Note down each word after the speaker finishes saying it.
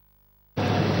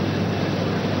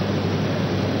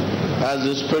as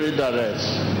the Spirit directs.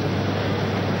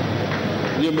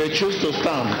 You may choose to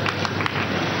stand.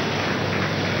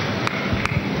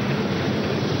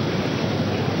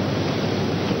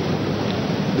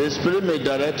 The Spirit may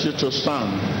direct you to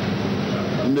stand.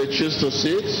 You may choose to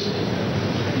sit.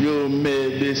 You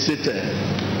may be seated.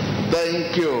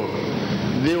 Thank you.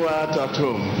 Viewers at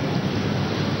home.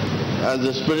 As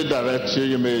the Spirit directs you,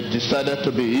 you may decide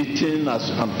to be eating as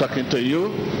I'm talking to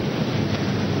you.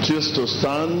 Choose to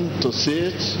stand, to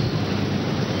sit.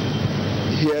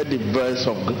 Hear the voice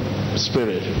of the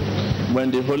Spirit.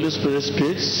 When the Holy Spirit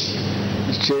speaks,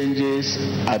 changes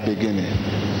are beginning.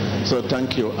 So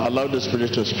thank you. Allow the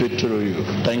Spirit to speak through you.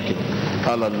 Thank you.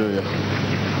 Hallelujah.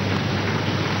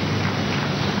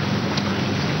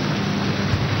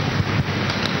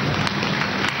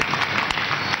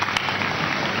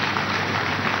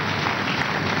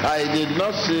 I did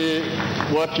not see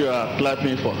what you are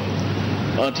clapping for.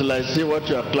 Until I see what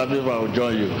you are clapping for, I will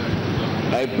join you.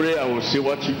 I pray I will see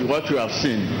what you have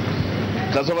seen.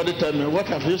 Can somebody tell me, what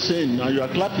have you seen and you are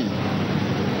clapping?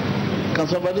 Can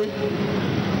somebody?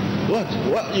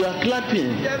 What? You are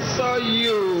clapping? We just saw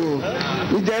you.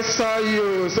 We just saw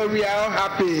you. So we are all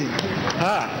happy.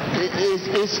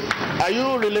 Are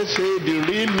you really saying the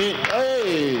real me?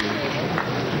 Hey!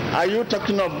 Are you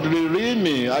talking of the real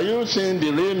me? Are you saying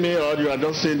the real me, or you are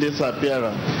just saying this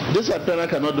appearance? This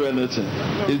appearance cannot do anything.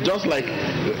 It's just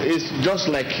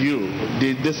like you,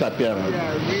 this appearance.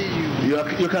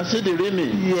 Yeah, you can see the real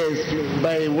me. Yes.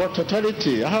 By what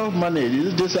authority? How managed?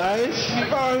 Is this eyes?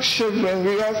 Oh, sugar.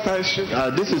 We all start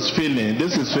sugar. This is feeling.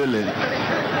 This is feeling.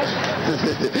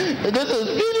 This is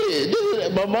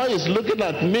feeling. Mama is looking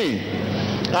at me,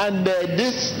 and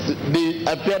the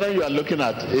appearance you are looking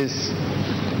at is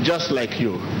just like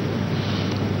you.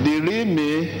 The real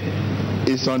me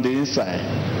is on the inside.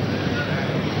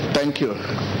 Thank you.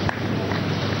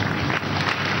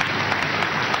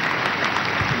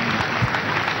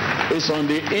 It's on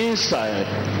the inside,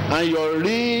 and your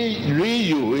real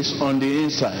you is on the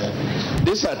inside.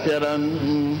 This appearance,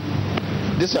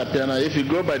 if you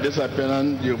go by this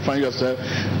appearance, you find yourself,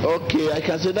 okay, I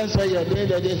can say that's why you're doing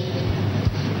that.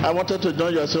 I wanted to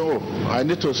join you and say, I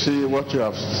need to see what you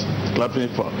have clapping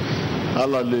for.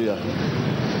 Hallelujah.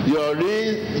 Your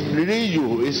real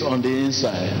you is on the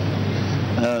inside.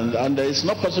 And it's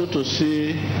not possible to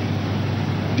see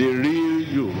the real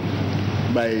you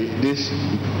by this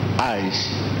eyes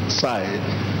side.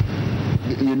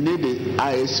 You need the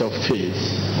eyes of faith.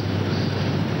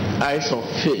 Eyes of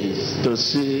faith to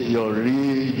see your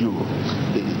real you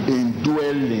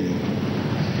indwelling.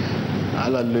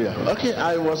 Hallelujah. Okay,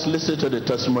 I was listening to the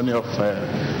testimony of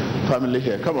family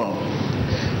here. Come on.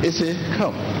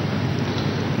 Come.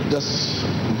 Just.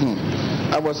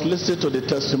 I was listening to the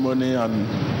testimony, and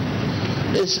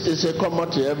it's a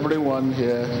common to everyone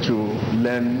here to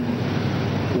learn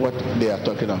what they are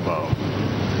talking about.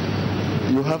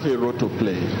 You have a role to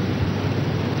play.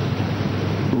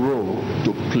 Role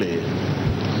to play.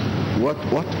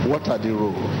 What are the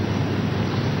roles?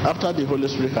 After the Holy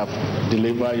Spirit have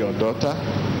delivered your daughter,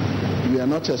 we are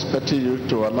not expecting you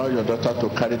to allow your daughter to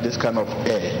carry this kind of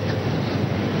egg.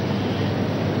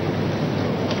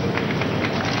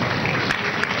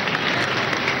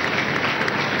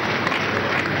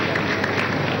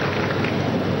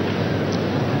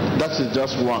 That is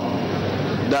just one.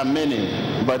 There are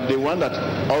many, but the one that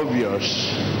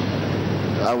obvious,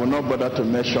 I will not bother to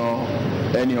mention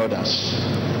any others.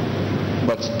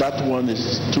 But that one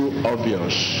is too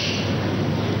obvious.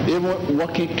 Even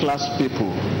working class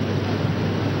people,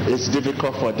 it's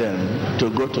difficult for them to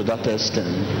go to that extent.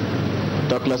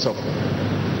 Talk less of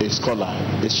a scholar,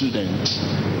 a student,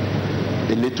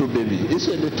 a little baby. It's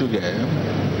a little girl.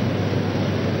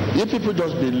 You people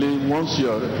just believe once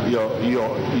your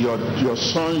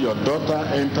son, your daughter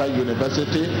enter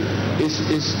university, it's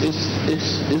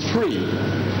free.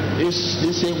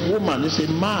 It's a woman, it's a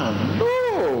man. No.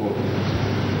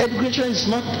 Education is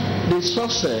not the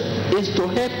success, it's to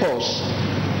help us.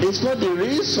 It's not the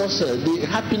real success. The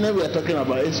happiness we are talking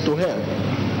about is to help.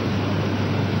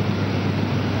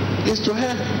 It's to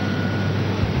help.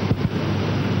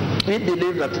 We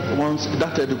believe that once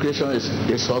that education is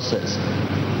a success,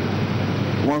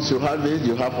 once you have it,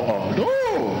 you have all.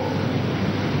 No!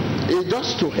 It's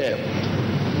just to help.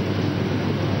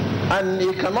 And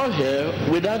you cannot help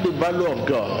without the value of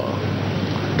God.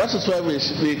 That is why we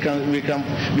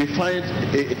find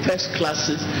a first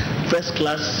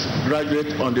class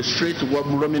graduate on the street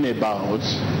roaming about,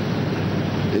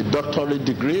 a doctorate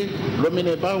degree roaming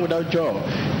about without job.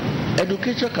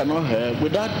 Education cannot help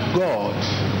without God.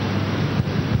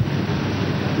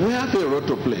 We have a role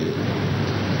to play.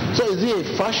 So is it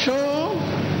a fashion?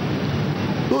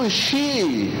 Who is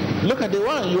she? Look at the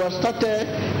one you have started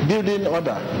building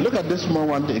order. Look at this small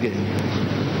one again.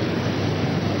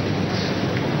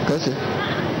 Can you see?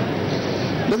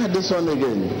 Look at this one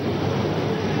again.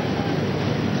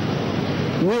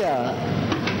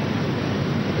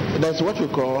 That's what we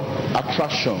call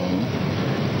attraction.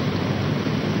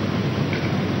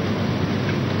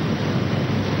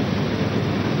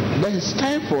 There is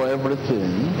time for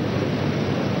everything.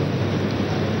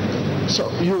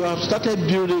 So you have started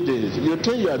building this. You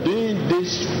think you are doing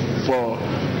this for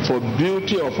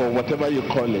beauty or for whatever you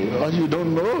call it, or you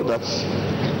don't know that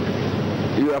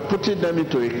you are putting them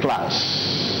into a class.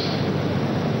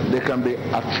 They can be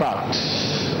attracted.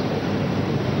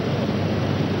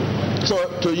 So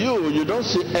to you, you don't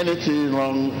see anything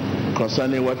wrong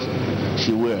concerning what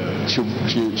she wear. She wear.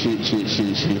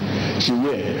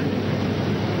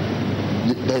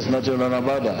 There's nothing wrong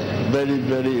about that. Very,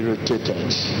 very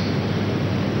irritated.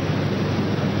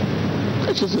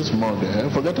 She's a small girl.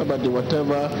 Forget about the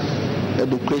whatever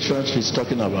education she's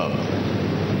talking about.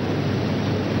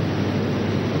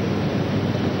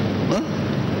 Huh?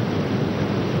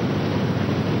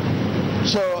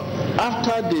 So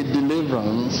after the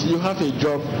deliverance, you have a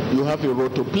job, you have a role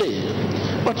to play.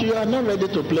 But you are not ready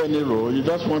to play any role. You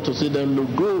just want to see them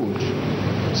look good.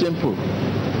 Simple.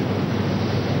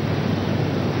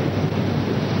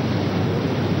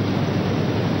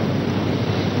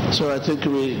 So I think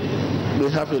we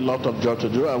have a lot of job to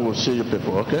do. I will see you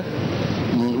people, okay?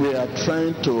 We are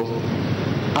trying to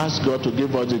ask God to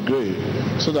give us the grace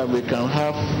so that we can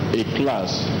have a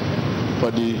class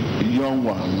for the young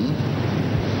one.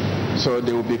 So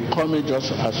they will be coming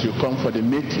just as you come for the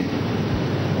meeting.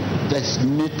 There's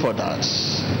need for that.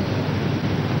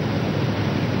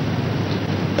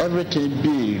 Everything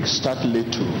big, start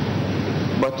little.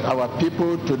 But our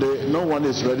people today, no one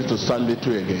is ready to start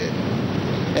little again.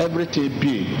 Everything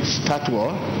big, start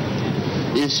what?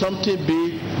 If something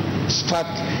big, start.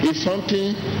 If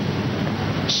something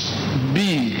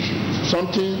big,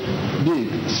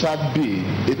 start big,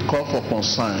 it calls for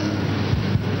concern.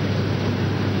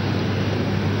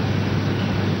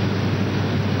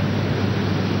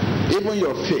 Even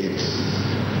your faith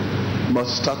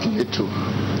must start little.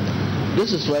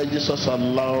 This is why Jesus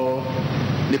allowed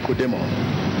Nicodemus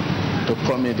to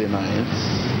come in the night.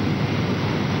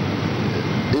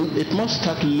 It must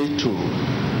start little.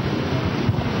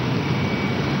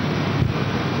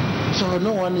 So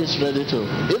no one is ready to.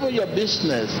 Even your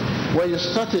business, when you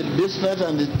start a business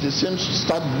and it seems to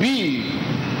start big,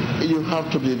 you have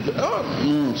to be,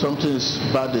 something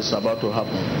bad is about to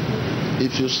happen.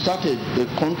 If you start a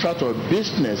contract or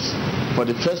business for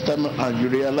the first time and you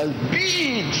realize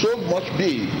big, so much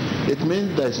big, it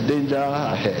means there's danger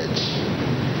ahead.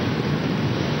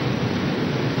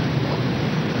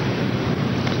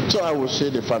 So I will see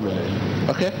the family,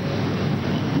 okay?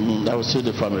 I will see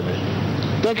the family.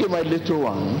 Thank you, my little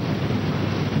one.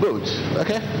 Good,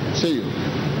 okay? See you.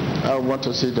 I want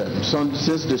to see them. So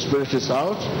since the spirit is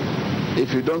out,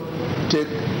 if you don't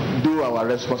do our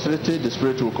responsibility, the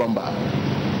spirit will come back.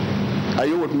 Are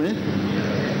you with me?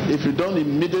 If you don't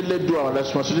immediately do our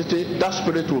responsibility, that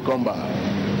spirit will come back.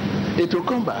 It will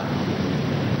come back.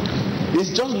 It's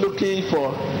just looking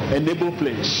for a enable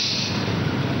place.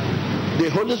 The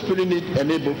Holy Spirit needs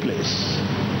an enable place.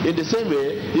 In the same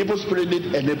way, evil spirit needs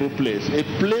an enable place. A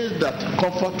place that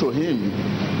comfort to him.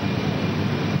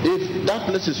 If that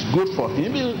place is good for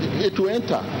him, it will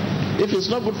enter. If it's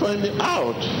not good for him,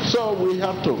 out. So we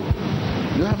have to.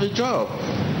 You have a job.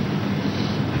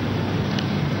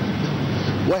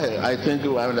 Well, I think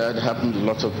there happened a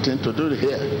lot of things to do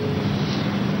here.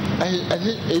 I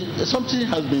think something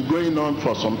has been going on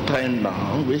for some time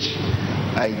now, which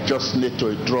I just need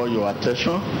to draw your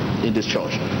attention in the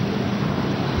church.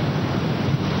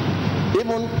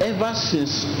 Even ever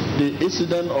since the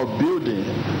incident of building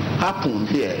happened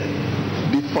here,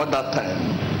 before that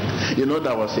time, you know,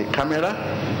 there was a camera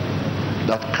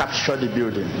that captured the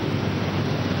building.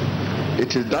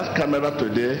 It is that camera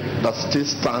today that still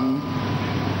stands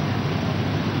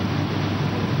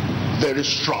very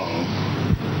strong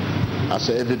as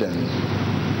evidence,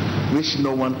 which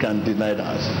no one can deny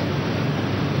that.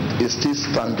 It still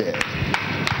stands there.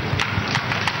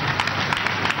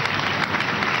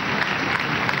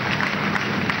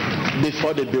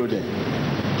 Before the building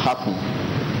happened.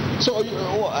 So,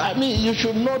 I mean, you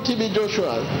should know TB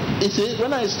Joshua. He said,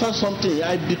 when I start something,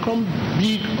 I become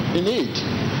big in it.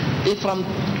 If I'm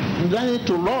learning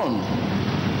to run,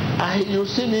 you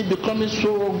see me becoming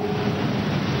so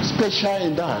special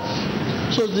in that.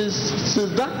 So since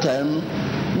that time,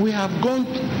 we have gone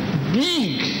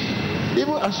big.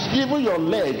 Even your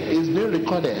leg is being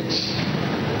recorded.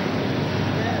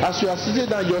 As you are sitting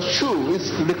down, your shoe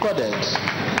is recorded.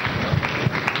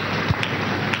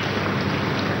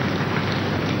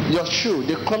 Your shoe,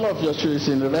 the color of your shoe is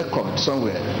in the record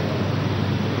somewhere.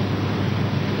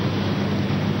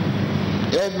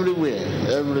 Everywhere.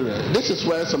 This is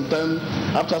why sometimes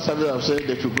after service I've said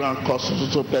that you go and call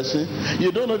so person.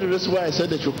 You don't know the reason why I said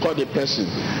that you call the person.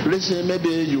 Listen, maybe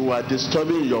you are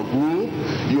disturbing your group,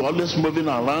 you're always moving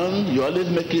around, you're always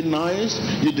making noise,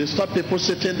 you disturb people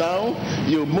sitting down,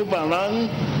 you move around.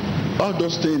 All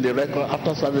those things in the record.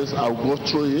 After service I'll go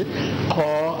through it,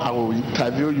 call, I will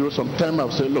interview you. Sometimes I'll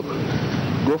say, look,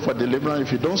 go for deliverance.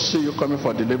 If you don't see you coming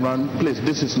for deliverance, please,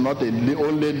 this is not the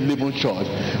only living church.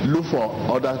 Look for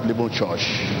other living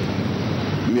church.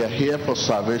 We are here for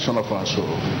salvation of our soul.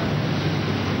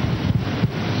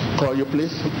 Call you,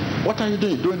 please. What are you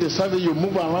doing? During the service, you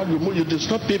move around, you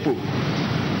disturb people.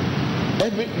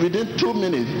 Within 2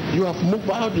 minutes, you have moved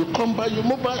out, you come back, you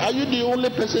move back. Are you the only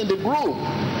person in the group?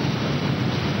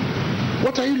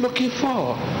 What are you looking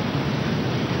for?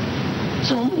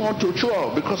 Some want to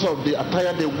show because of the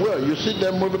attire they wear. You see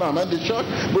them moving around the church,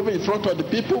 moving in front of the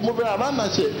people, moving around. I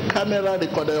say, camera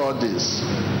recorded all this.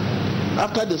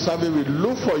 After the service, we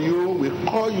look for you, we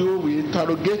call you, we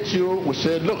interrogate you, we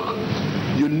say, look,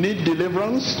 you need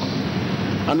deliverance.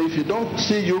 And if you don't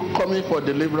see you coming for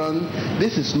deliverance,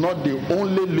 this is not the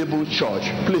only living church.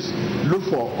 Please look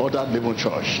for other living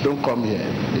church. Don't come here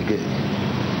again.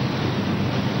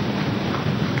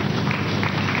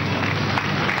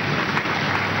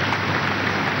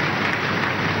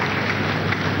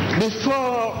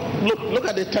 Look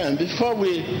at the time. Before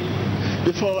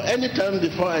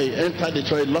I enter the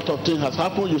church, a lot of things has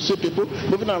happened. You see people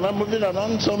moving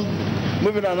around, some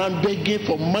moving around begging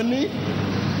for money,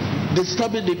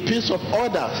 disturbing the peace of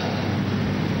others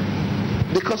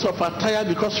because of attire,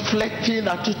 because flirting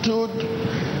attitude.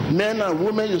 Men and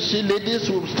women, you see ladies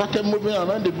who started moving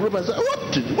around the group and say,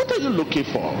 what are you looking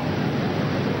for?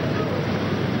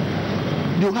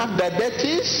 You have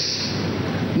diabetes?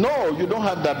 No, you don't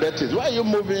have diabetes. Why are you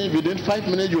moving within 5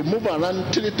 minutes? You move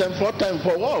around 3 times, 4 times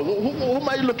for what? Whom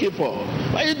are you looking for?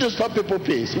 Why you disturb people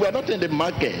pace? We are not in the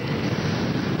market.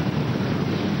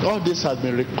 All this has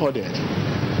been recorded.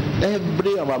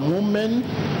 Every our movement,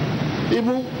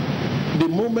 even the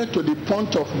movement to the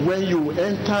point of when you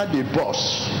enter the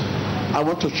bus. I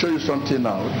want to show you something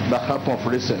now that happened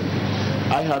recently.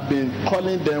 I have been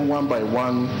calling them one by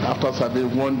one after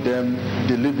service, warn them,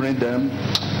 delivering them.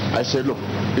 I said, look,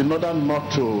 in order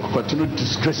not to continue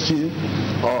disgracing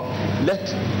or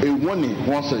let a warning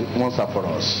once and for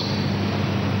us.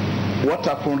 What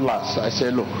happened last? I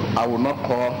said, look, I will not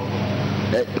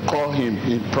call him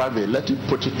in private. Let him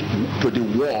put it to the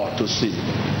wall to see.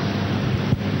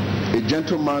 A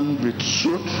gentleman with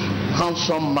suit,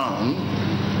 handsome man,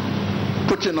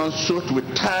 putting on suit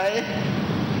with tie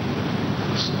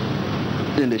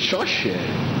in the church here,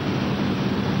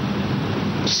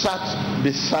 sat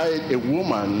beside a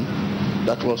woman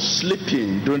that was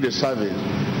sleeping during the service.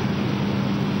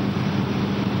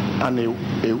 And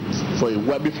for a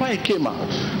while, before I came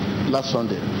out last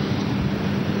Sunday,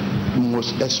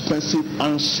 most expensive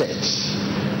handsets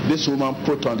this woman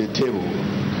put on the table.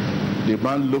 The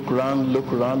man looked around,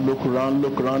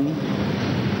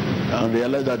 and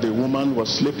realized that the woman was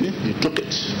sleeping. He took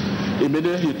it.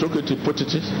 Immediately he took it, he put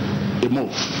it, he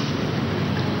moved.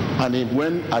 And he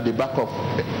went at the back of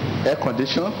air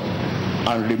conditioner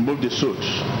and removed the suit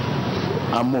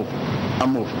and moved.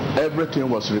 Everything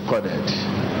was recorded.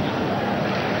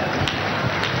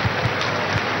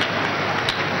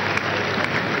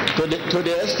 To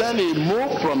the extent he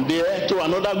moved from there to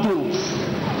another group,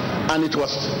 and it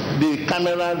was the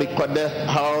camera recorded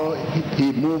how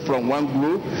he moved from one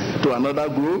group to another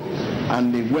group,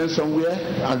 and he went somewhere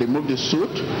and removed the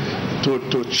suit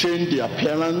to change the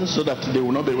appearance so that they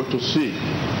will not be able to see,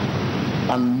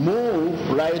 and move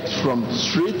right from the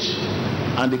street,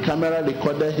 and the camera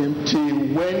recorded him till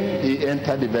when he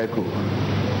entered the vehicle,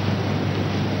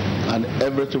 and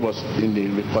everything was in the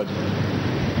recording.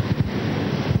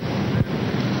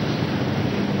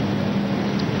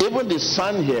 Even the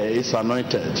sun here is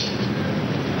anointed.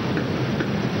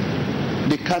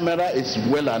 The camera is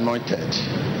well anointed.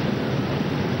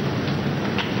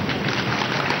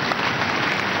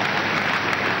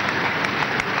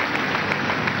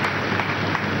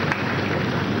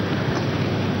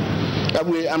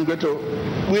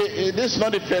 This is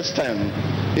not the first time.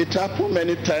 It happened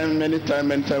many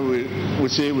times. We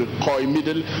say we call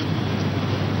immediately.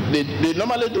 They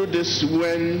normally do this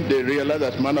when they realize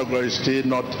that man of God is still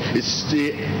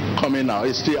coming out,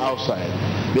 is still outside.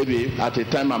 Maybe at a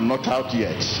time I'm not out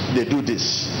yet, they do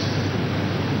this.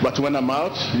 But when I'm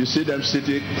out, you see them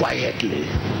sitting quietly.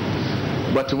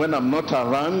 But when I'm not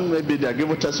around, maybe they are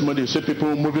giving testimony, you see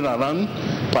people moving around,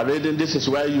 parading. This is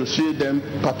where you see them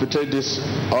perpetrate this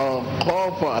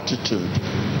call for attitude.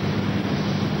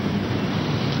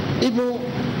 Even,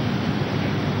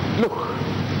 look,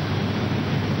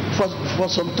 for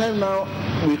some time now,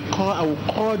 I will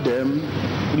call them,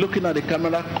 looking at the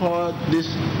camera, call this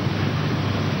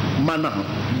manner,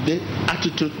 the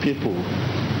attitude people.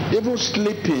 Even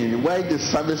sleeping while the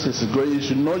service is going, you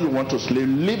should know you want to sleep,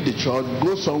 leave the church,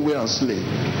 go somewhere and sleep.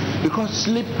 Because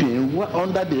sleeping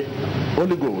under the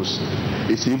Holy Ghost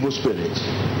is evil spirit.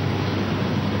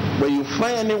 When you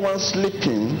find anyone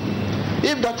sleeping,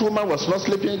 if that woman was not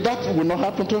sleeping, that will not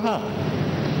happen to her.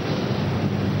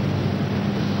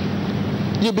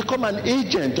 You become an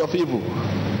agent of evil.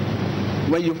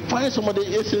 When you find somebody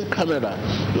using camera,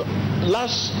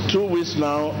 last 2 weeks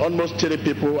now, almost 3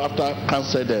 people after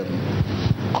cancel them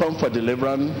come for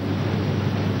deliverance.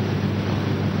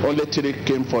 Only 3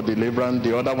 came for deliverance.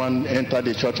 The other one entered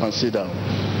the church and sit down.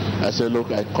 I said,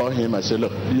 look, I called him. I said,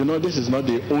 look, you know this is not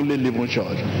the only living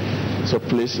church. So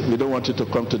please, we don't want you to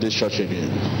come to this church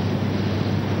again.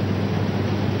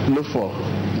 Look for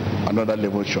another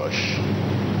living church.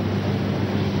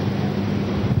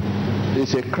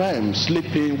 It's a crime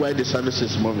sleeping while the service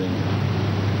is moving.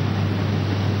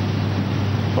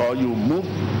 Or you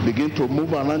begin to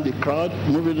move around the crowd,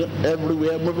 moving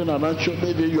everywhere, moving around.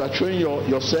 Maybe you are showing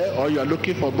yourself, or you are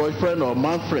looking for boyfriend or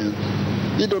man friend.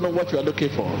 You don't know what you are looking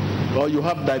for. Or you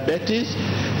have diabetes.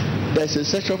 There's a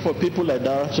section for people like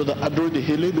that, so that during the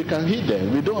healing we can heal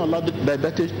them. We don't allow the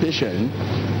diabetic patient.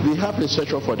 We have a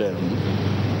section for them.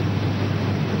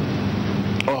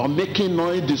 Or making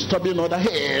noise, disturbing other.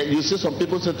 Hey, you see some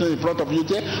people sitting in front of you,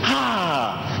 say,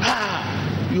 ha,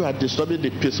 ha. You are disturbing the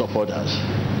peace of others.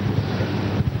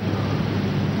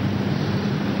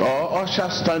 Or usher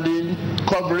standing,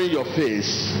 covering your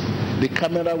face. The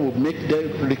camera will make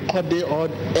them recording all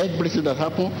everything that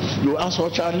happened. You ask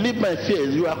usher, leave my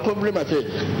face. You are covering my face.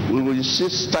 We will see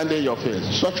standing your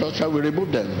face. Such usher will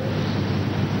remove them.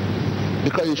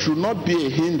 Because it should not be a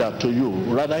hinder to you.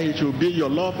 Rather, it should be your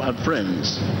love and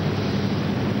friends.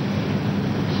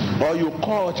 Or you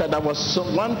call usher. There was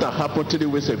one that happened 3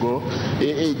 weeks ago.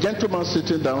 A gentleman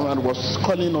sitting down and was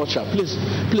calling usher, please,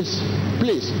 please,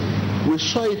 please. We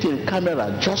saw it in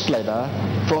camera just like that.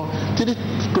 For 3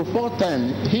 to 4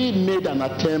 times, he made an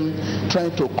attempt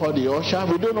trying to call the usher.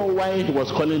 We don't know why he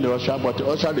was calling the usher, but the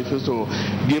usher refused to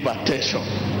give attention.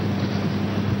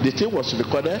 The thing was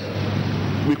recorded.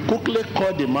 We quickly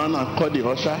called the man and called the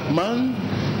usher. Man,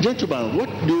 gentleman, what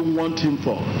do you want him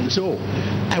for? He said, oh,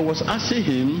 I was asking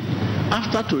him,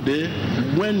 after today,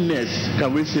 when next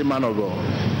can we see man of God?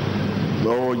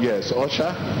 Oh, yes,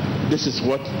 usher, this is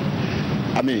what,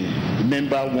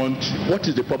 member want. What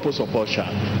is the purpose of usher?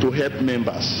 To help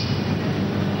members.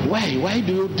 Why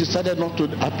do you decide not to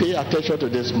pay attention to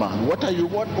this man? What's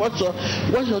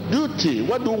your duty?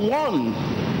 What do you want?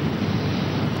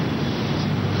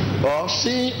 Or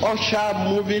see usher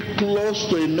moving close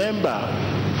to a member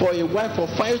for a while, for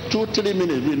 5 to 3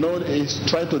 minutes. We know he's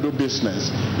trying to do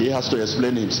business. He has to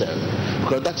explain himself.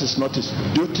 Because that is not his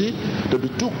duty, to be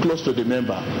too close to the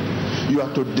member. You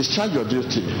have to discharge your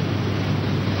duty.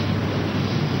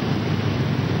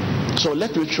 So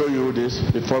let me show you this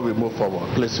before we move forward.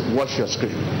 Please watch your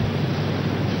screen.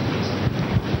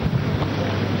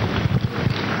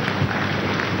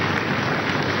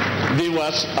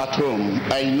 Viewers at home,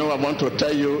 I know I want to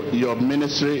tell you your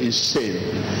ministry is safe.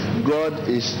 God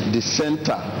is the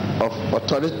center of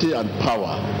authority and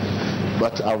power.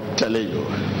 But I'm telling you.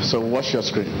 So watch your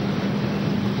screen.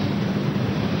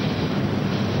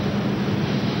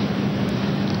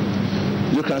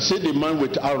 You can see the man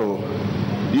with arrow.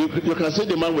 You can see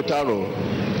the man with arrow.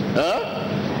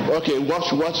 Huh? Okay,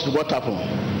 watch what happened.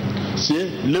 See,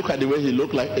 look at the way he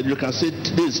looked like. You can see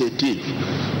this is a thief.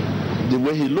 The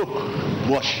way he look,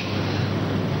 wash.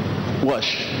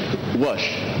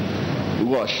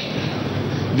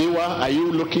 Viewer, are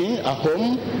you looking at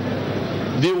home?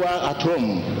 Viewer at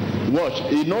home,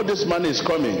 watch. You know this man is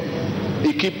coming.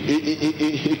 He keep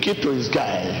to his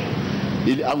guy.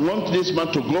 I want this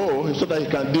man to go so that he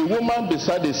can. The woman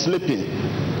beside is sleeping.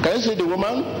 Can you see the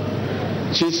woman?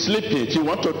 She's sleeping. She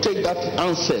want to take that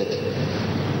handset.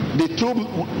 The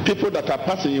 2 people that are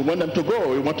passing, you want them to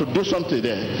go. You want to do something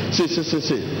there. See.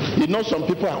 You know some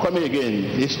people are coming again.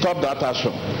 He stopped that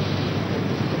action.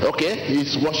 Okay,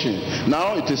 he's washing.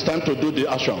 Now it is time to do the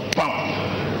action. Bam.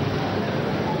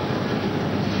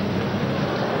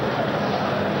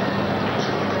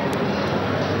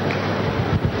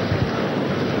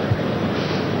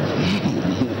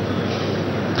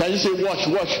 Can you say, watch?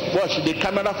 The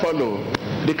camera follow.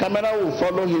 The camera will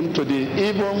follow him to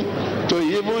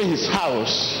even his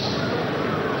house.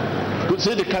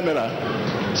 See the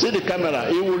camera.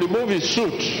 He will remove his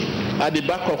suit at the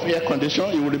back of air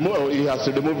condition. He has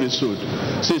to remove his suit.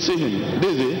 See him.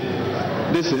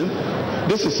 This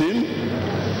is him.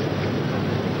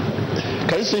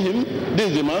 Can you see him? This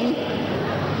is the man.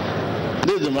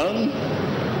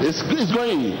 It's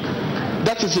going.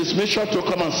 That is his mission, to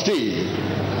come and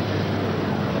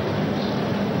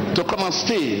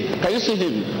stay. Can you see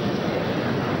him?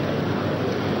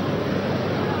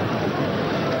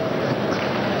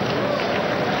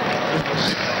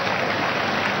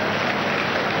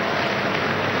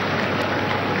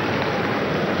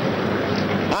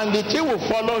 And the thing will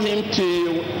follow him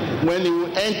till when he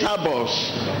will enter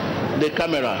bus, the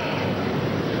camera.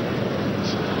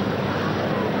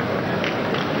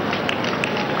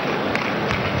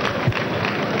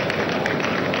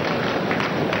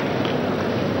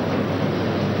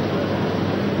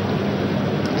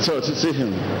 So to see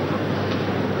him.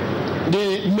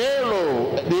 The main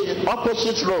row, the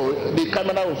opposite row, the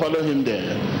camera will follow him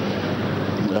there.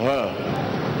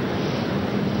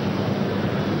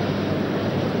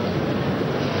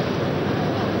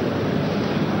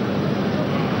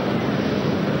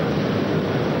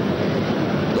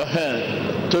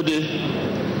 To the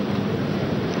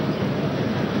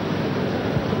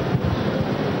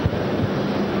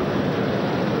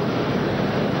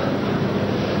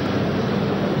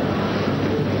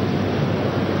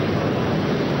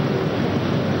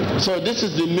So this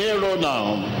is the main road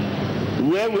now,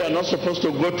 where we are not supposed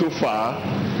to go too far,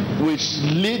 which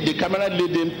lead the camera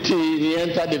leading till he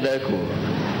enter the vehicle.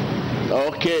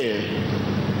 Okay.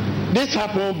 This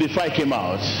happened before I came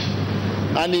out.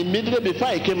 And immediately before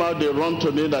I came out, they run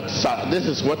to me that, sir, this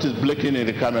is what is blinking in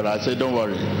the camera. I said, don't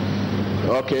worry.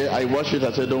 Okay, I watch it.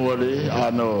 I said, don't worry. I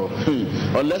know.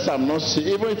 Unless I'm not seeing,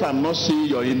 even if I'm not seeing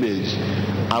your image,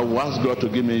 I will ask God to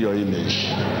give me your image.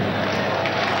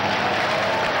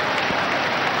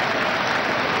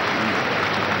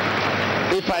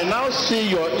 If I now see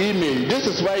your image, this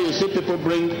is why you see people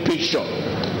bring picture.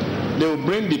 They will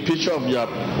bring the picture of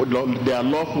their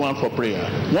loved one for prayer.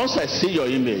 Once I see your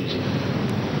image,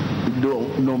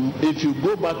 if you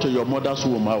go back to your mother's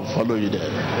womb, I will follow you there.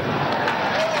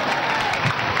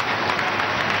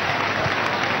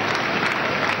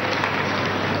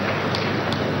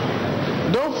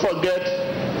 Don't forget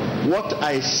what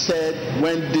I said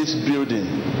when this building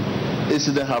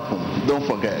incident happened. Don't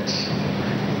forget.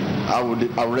 I will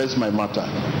raise my matter.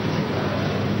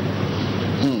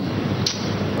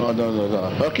 Oh,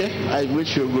 no. Okay, I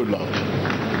wish you good luck.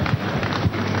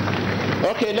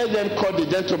 Okay, let them call the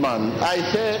gentleman. I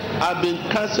say I've been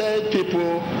canceling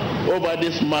people over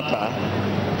this matter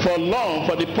for long.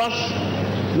 For the past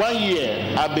 1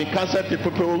 year, I've been canceling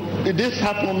people. This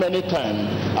happened many times.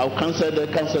 I'll cancel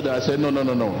them. I say no.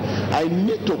 I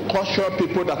need to caution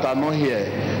people that are not here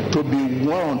to be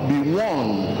warned. Be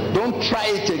warned. Don't try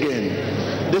it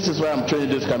again. This is why I'm training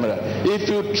this camera. If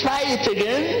you try it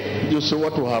again, you see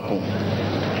what will happen.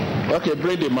 Okay,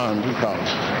 bring the man out.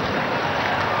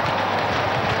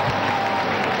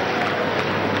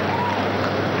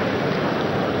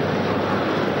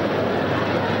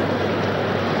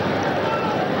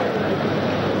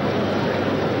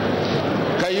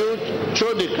 Can you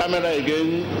show the camera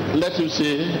again? Let him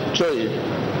see. Show it.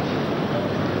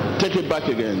 Take it back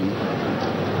again.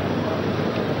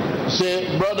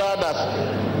 Say,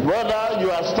 brother,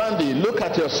 you are standing. Look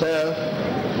at yourself.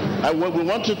 We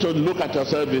want you to look at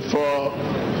yourself before.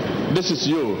 This is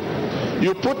you.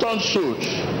 You put on suit,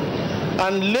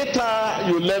 and later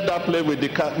you left that place with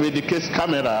the case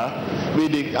camera,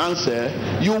 with the answer.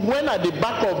 You went at the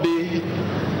back of the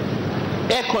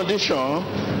air condition,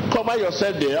 cover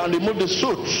yourself there, and remove the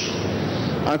suit,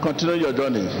 and continue your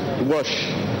journey. Wash.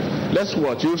 Let's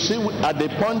watch. You see, at the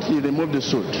point he removed the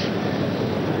suit.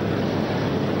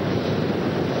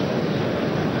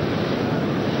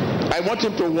 I want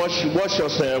him to wash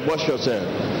yourself. Wash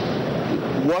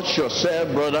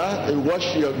yourself, brother.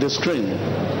 Wash the screen.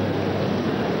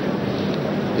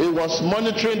 He was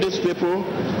monitoring these people.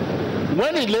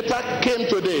 When he later came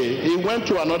today, he went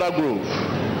to another group.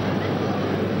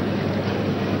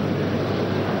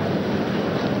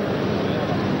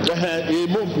 He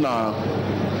moved now.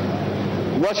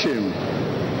 Watch him.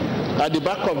 At the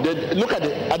back of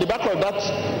at the back of that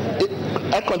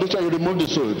air conditioner, you remove the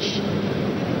switch.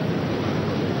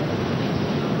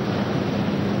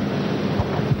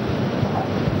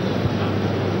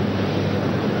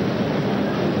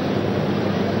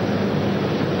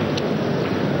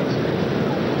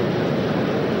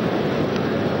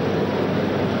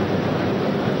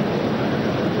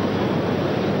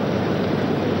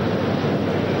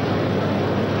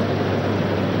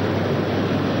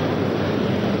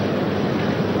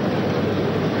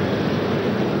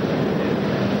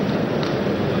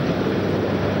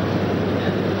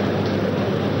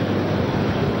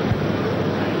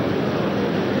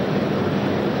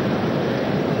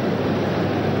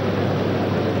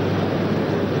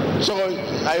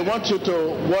 I want you to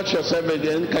watch yourself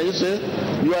again. Can you see?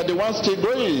 You are the one still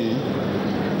going.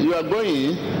 You are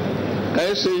going. Can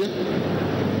you see?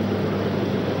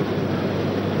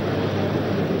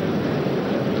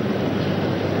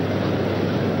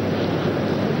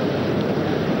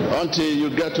 Until you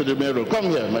get to the mirror. Come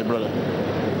here, my brother.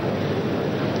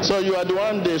 So you are the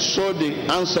one they showed the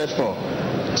answer for.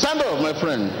 Stand up, my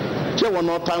friend. She will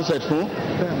not answer for.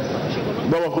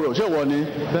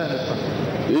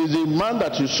 Is the man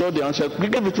that you showed the answer?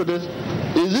 Give it to this.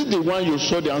 Is it the one you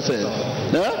showed the answer?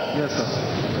 Yes,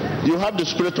 sir. You have the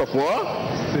spirit of what?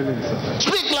 Stealing, sir.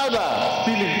 Speak louder.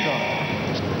 Stealing, sir.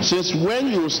 Since when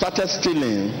you started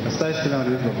stealing? I started stealing at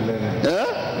the age of 11.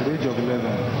 At the age of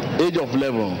 11. Age of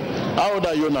 11. How old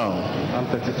are you now? I'm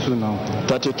 32 now.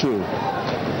 32.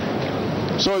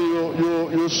 So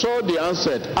you sold the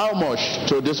answer. How much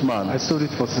to this man? I sold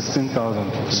it for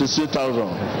 16,000.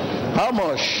 16,000. How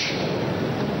much?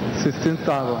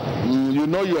 16,000. You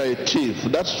know you are a thief.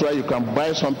 That's why you can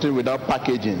buy something without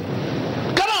packaging.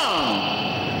 Come on!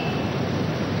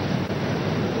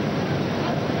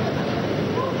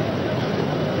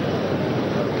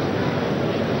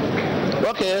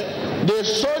 Okay, they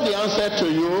sold the answer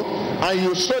to you and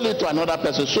you sold it to another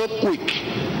person so quick.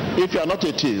 If you are not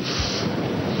a thief,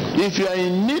 if you are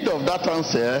in need of that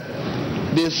answer,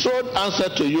 they sold answer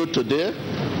to you today.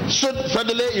 So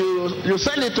suddenly you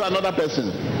sell it to another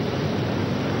person.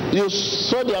 You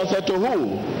sold the answer to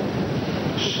who?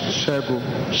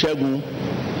 Shegun.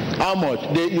 How much?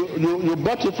 You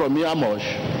bought it from me. How much?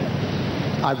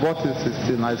 I bought it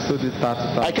 16. I sold it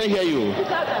 30,000. I can hear you.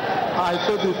 I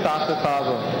sold it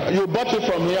 30,000. You bought it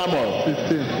from me. How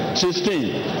much?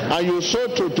 16. And you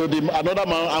sold to another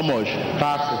man. How much?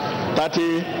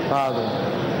 30,000.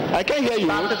 I can hear you.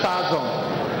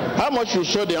 30,000. How much you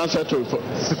sold the answer to?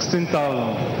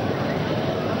 16,000.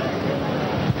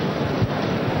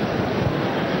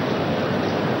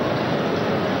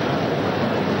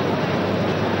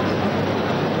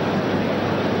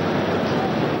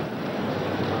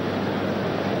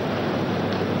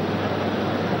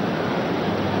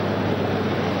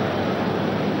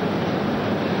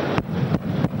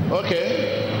 Okay.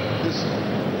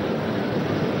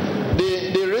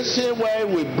 The reason why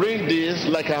we bring this,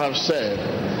 like I have said,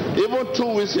 even 2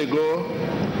 weeks ago,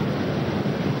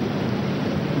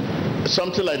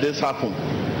 something like this happened.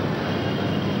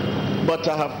 But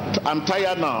I'm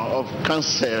tired now of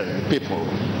canceling people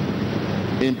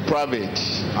in private.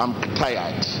 I'm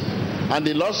tired. And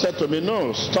the Lord said to me,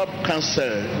 no, stop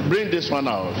canceling. Bring this one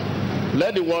out.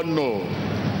 Let the world know.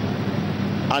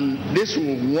 And this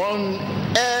will warn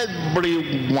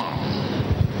everyone.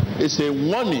 It's a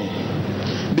warning.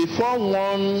 Before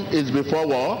one is before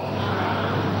war.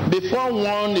 Before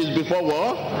one is before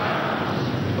war.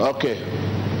 Okay.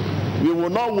 We will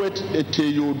not wait until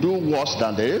you do worse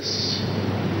than this.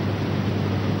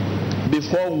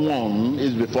 Before one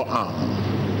is before arm.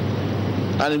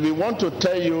 And we want to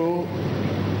tell you,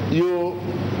 your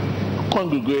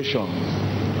congregation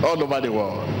all over the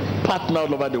world, partner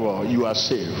all over the world, you are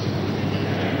saved.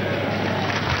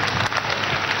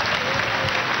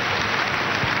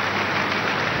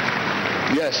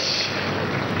 Yes.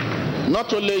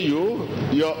 Not only you,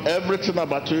 your everything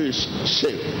about you is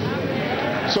saved.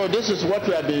 So this is what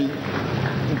we have been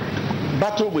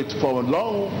battled with for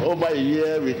long over a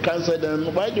year. We cancel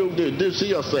them. Why do you see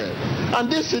yourself? And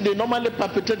this is they normally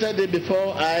perpetrated it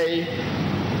before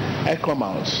I come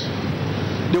out.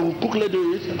 They will quickly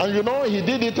do it, and you know he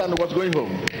did it and was going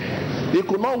home. He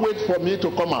could not wait for me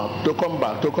to come out, to come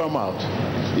back, to come out.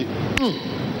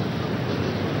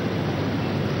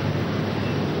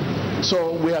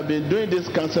 So we have been doing this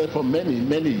cancer for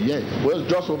many years. Well,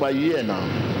 just over a year now.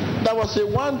 There was a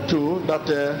one too that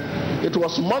it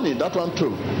was money. That one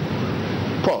too.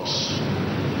 Pause.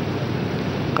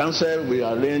 Cancer we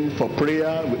arrange for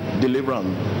prayer,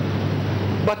 deliverance.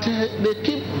 But they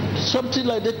keep something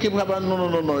like they keep having.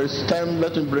 No. It's time.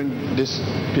 Let him bring these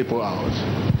people out.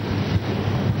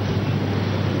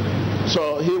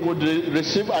 So he would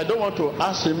receive. I don't want to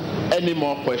ask him any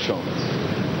more questions,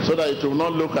 so that it will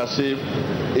not look as if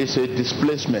it's a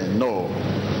displacement. No.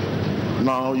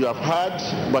 Now you have heard,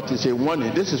 but it's a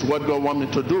warning. This is what God wants me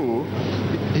to do.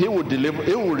 He will deliver.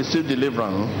 He will receive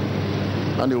deliverance,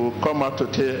 and he will come out to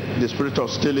tell the spirit of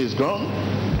stealing is gone.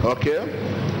 Okay.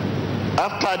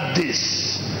 After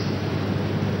this,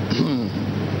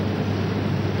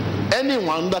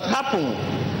 anyone that happened,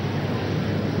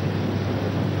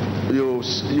 you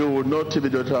will know TV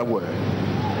Dota well.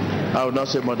 I will not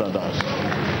say more than that.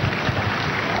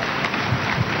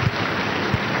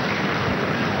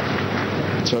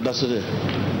 So that's it.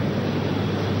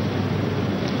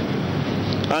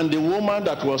 And the woman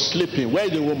that was sleeping, where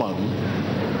is the woman?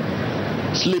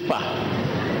 Sleeper.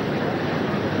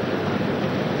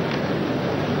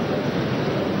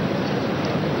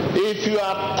 If you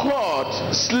are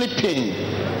caught sleeping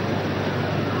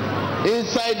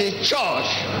inside the church,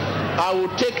 I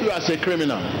will take you as a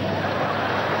criminal.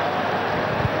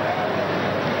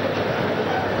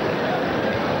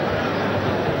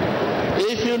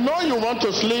 If you know you want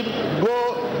to sleep,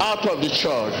 go out of the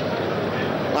church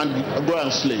and go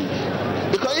and sleep.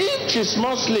 Because if it's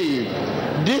not sleep,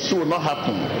 this will not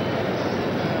happen.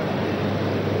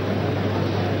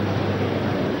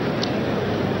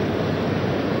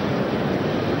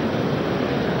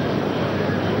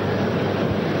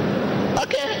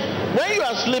 Okay, when you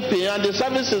are sleeping and the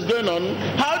service is going on,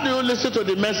 how do you listen to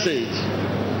the message?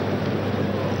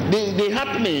 The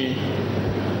happening,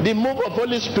 the move of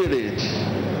Holy Spirit.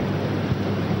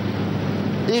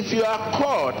 If you are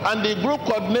caught, and the group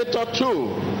coordinator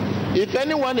too, if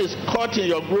anyone is caught in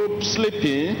your group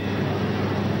sleeping,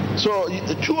 so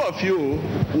two of you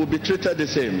will be treated the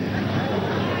same.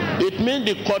 It means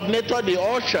the coordinator, the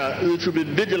usher, you should be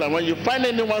vigilant. When you find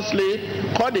anyone sleep,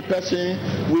 call the person.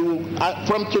 We will,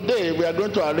 from today, we are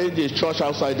going to arrange a church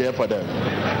outside there for them.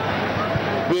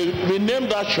 We name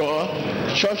that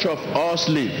Church of All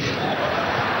Sleep.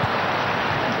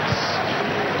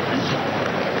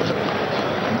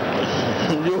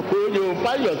 You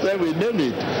find yourself, we name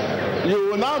it. You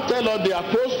will now tell us the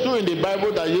apostle in the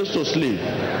Bible that used to sleep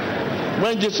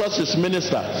when Jesus is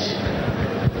ministers.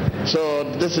 So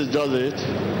this is just it.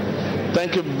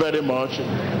 Thank you very much.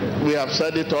 We have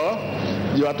said it all.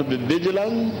 You have to be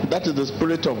vigilant. That is the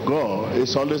Spirit of God.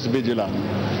 It's always vigilant.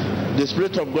 The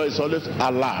Spirit of God is always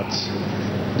alert.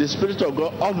 The Spirit of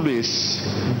God always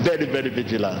very, very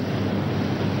vigilant.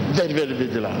 Very, very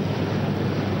vigilant.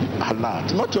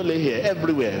 Alert. Not only here,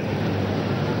 everywhere.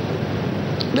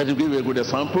 Let me give you a good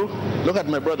example. Look at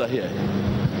my brother here.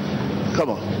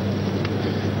 Come on.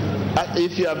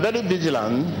 If you are very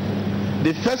vigilant,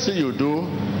 the first thing you do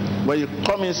when you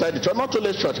come inside the church, not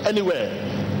only church, anywhere,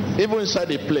 even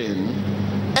inside a plane,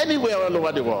 anywhere all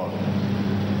over the world,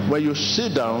 when you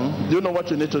sit down, do you know what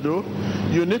you need to do?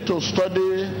 You need to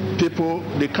study people,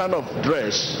 the kind of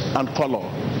dress and color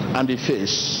and the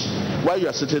face. While you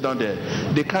are sitting down there,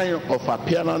 the kind of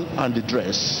appearance and the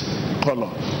dress,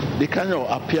 color, the kind of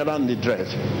appearance and the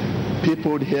dress.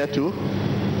 People here too,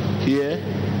 here,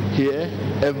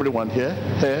 everyone here.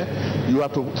 You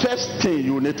have to, first thing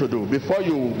you need to do before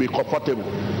you be comfortable.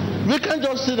 We can't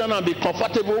just sit down and be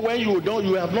comfortable when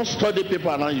you have not studied people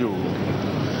around you.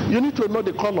 You need to know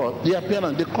the color, the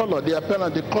appearance, the color, the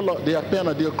appearance, the color, the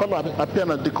appearance, the color,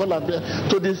 appearance, the color,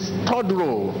 to this third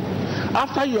row.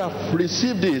 After you have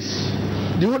received this,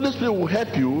 the Holy Spirit will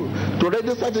help you to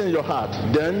register it in your heart.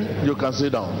 Then you can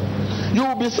sit down. You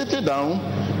will be sitting down,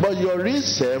 but your real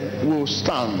self will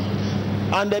stand.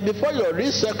 And then before your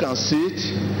real self can sit,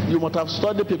 you must have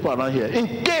studied people around here.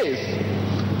 In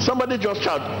case somebody just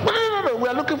shout, we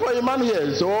are looking for a man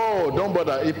here. So, oh, don't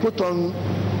bother. He put on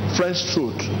French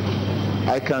suit.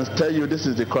 I can tell you this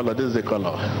is the color, this is the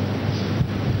color.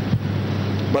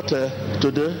 But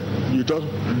today, you just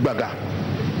bagger.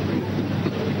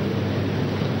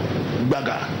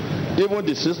 Even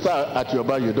the sister at your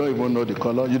back, you don't even know the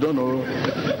color. You don't know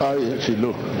how she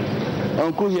looks.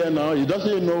 Uncle here now, he doesn't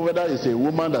even know whether it's a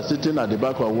woman that's sitting at the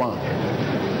back or one.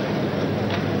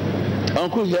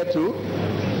 Uncle here too,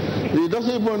 he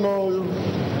doesn't even know.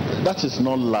 That is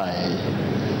not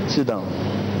lie. Sit down.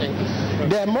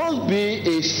 There must be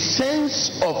a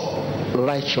sense of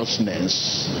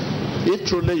righteousness. If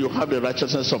truly you have the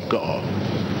righteousness of God,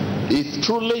 if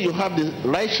truly you have the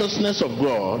righteousness of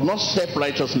God, not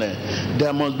self-righteousness,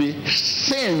 there must be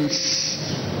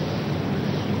sense.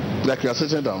 Like you are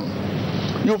sitting down.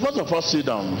 You first of all sit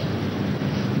down.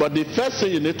 But the first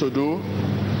thing you need to do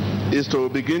is to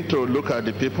begin to look at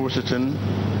the people sitting,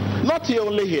 not here,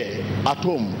 only here, at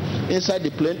home, inside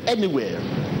the plane, anywhere.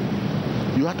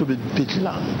 You have to be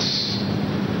vigilant.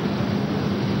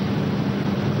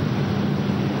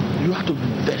 You have to be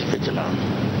very vigilant.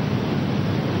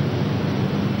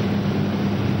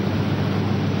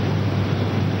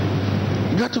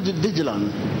 You have to be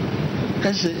vigilant.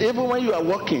 Because even when you are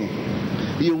walking,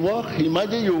 you walk,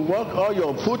 imagine you walk, all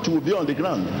your foot will be on the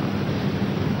ground.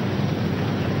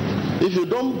 If you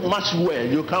don't match well,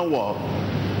 you can't walk.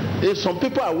 If some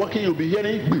people are walking, you'll be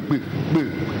hearing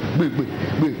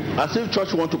as if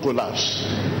church want to collapse.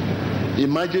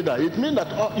 Imagine that. It means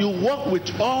that you walk with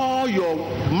all your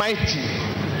mighty.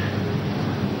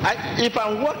 If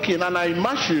I'm walking and I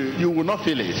mash you, you will not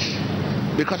feel it.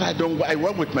 Because I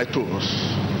walk with my toes.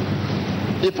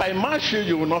 If I mash you,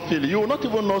 you will not feel it. You will not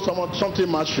even know something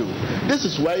mash you. This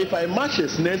is why if I mash a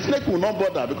snake will not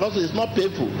bother because it's not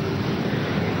painful.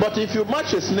 But if you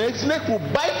mash a snake will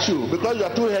bite you because you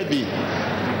are too heavy.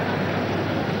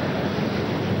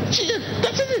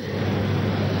 That's it.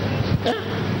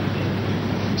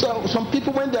 Yeah? So some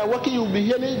people, when they are walking, you'll be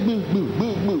hearing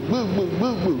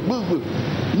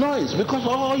noise because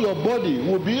all your body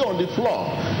will be on the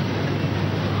floor.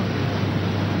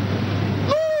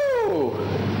 No!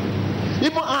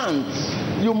 Even ants,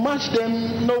 you mash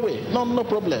them, no way, no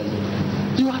problem.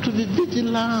 You have to be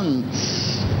vigilant.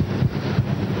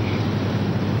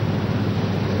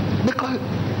 Because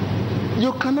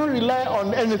you cannot rely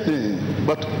on anything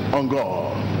but on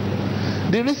God.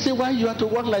 The reason why you have to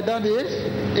work like that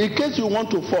is, in case you want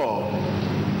to fall,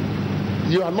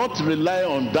 you are not relying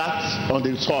on that, on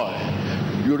the soil.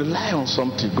 You rely on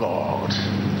something, God.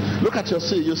 Look at your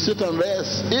seat. You sit and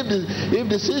rest. If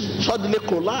the seat suddenly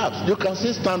collapse, you can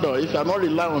still stand up if you are not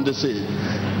relying on the seat.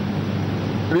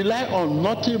 Rely on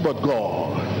nothing but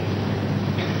God.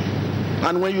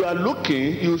 And when you are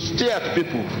looking, you stare at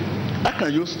people. How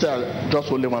can you stare at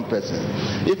just only one person?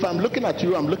 If I'm looking at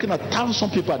you, I'm looking at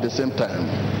 1,000 people at the same time.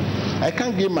 I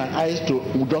can't give my eyes to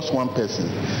just one person,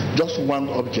 just one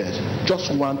object,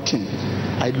 just one thing.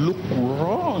 I look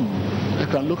wrong. I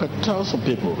can look at 1,000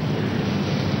 people.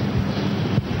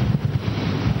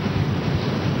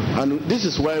 And this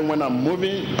is why when I'm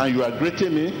moving and you are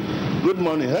greeting me, good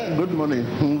morning, good morning.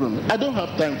 I don't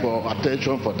have time for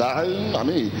attention for that.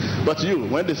 But you,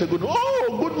 when they say good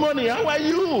morning, how are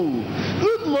you?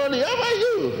 Good morning, how are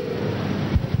you?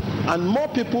 And more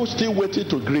people still waiting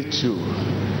to greet you.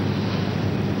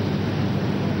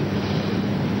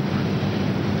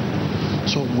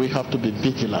 So we have to be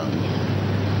vigilant.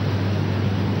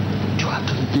 You have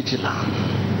to be vigilant.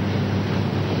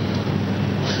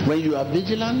 When you are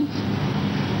vigilant,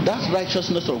 that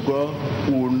righteousness of God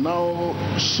will now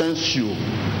sense you,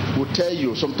 will tell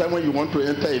you. Sometimes when you want to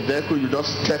enter a vehicle, you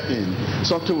just step in.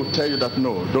 Something will tell you that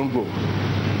no, don't go.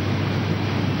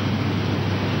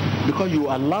 Because you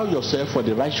allow yourself for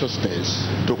the righteousness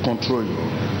to control you.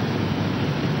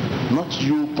 Not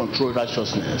you control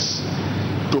righteousness.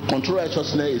 To control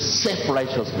righteousness is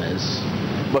self-righteousness.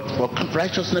 But for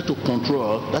righteousness to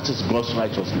control, that is God's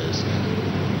righteousness.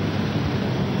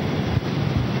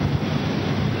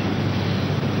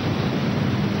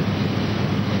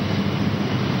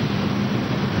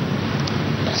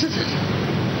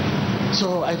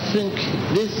 So I think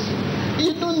this,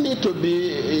 you don't need to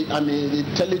be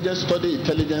intelligence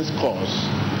course.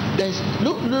 There's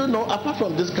no, apart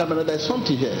from this camera, there's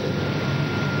something here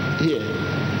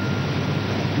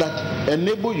that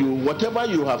enable you, whatever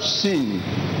you have seen,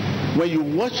 when you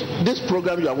watch this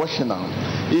program you are watching now,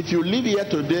 if you leave here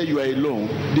today, you are alone,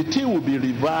 the thing will be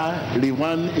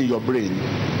rewound in your brain,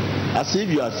 as if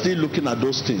you are still looking at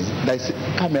those things. That's a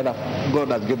camera God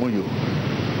has given you.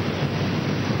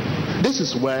 This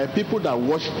is why people that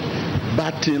watch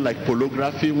bad things like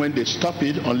pornography, when they stop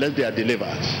it, unless they are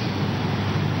delivered.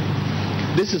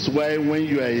 This is why when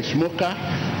you are a smoker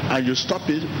and you stop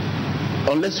it,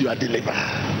 unless you are delivered,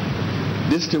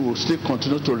 this thing will still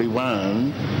continue to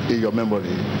rewind in your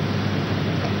memory.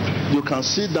 You can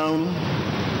sit down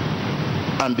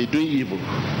and be doing evil.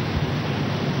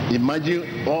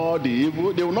 Imagine all the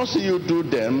evil. They will not see you do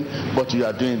them, but you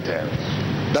are doing them.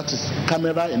 That is,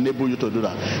 camera enable you to do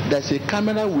that. There's a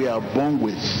camera we are born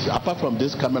with, apart from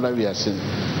this camera we are seeing,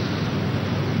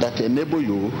 that enable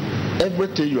you,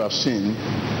 everything you have seen,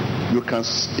 you can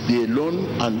be alone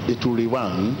and it will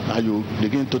rewind, and you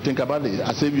begin to think about it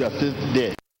as if you are still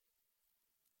there.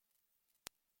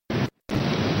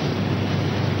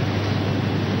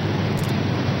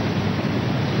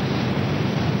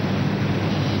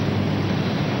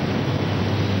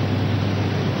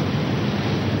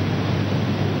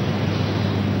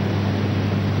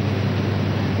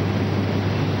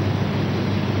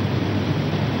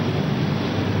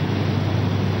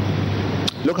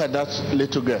 Look at that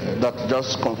little girl that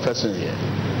just confessing here.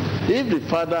 If the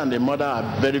father and the mother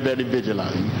are very, very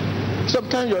vigilant,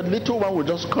 sometimes your little one will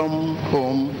just come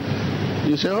home.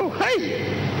 You say, oh,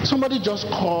 hey, somebody just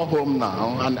call home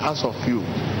now and ask of you.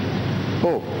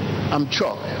 Oh, I'm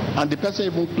shocked. And the person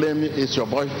even claim it's your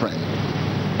boyfriend.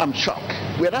 I'm shocked.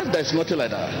 Whereas there's nothing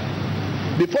like that.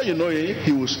 Before you know it,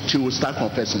 she will start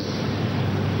confessing.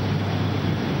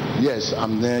 Yes,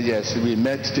 I'm there. Yes, we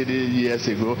met 3 years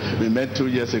ago. We met 2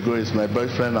 years ago. It's my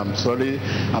boyfriend. I'm sorry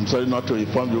not to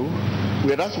inform you.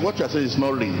 Whereas what you are saying is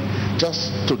not real,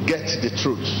 just to get the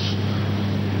truth.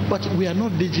 But we are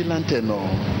not vigilant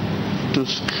enough. to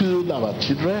school our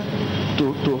children,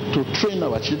 to train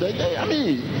our children. I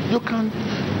mean, you can,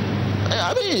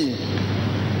 I mean,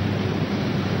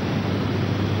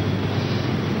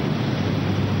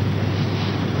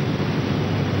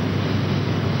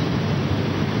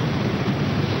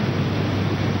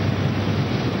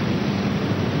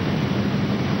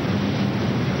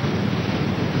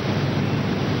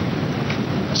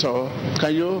 so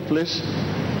can you please,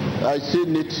 I still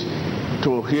need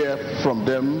to hear from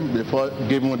them before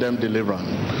giving them deliverance.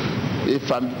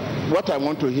 What I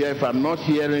want to hear, if I'm not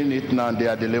hearing it now and they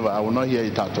are delivered, I will not hear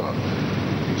it at all.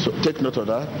 So take note of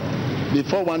that.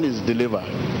 Before one is delivered,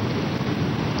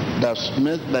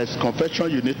 there's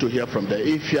confession you need to hear from them.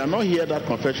 If you are not hear that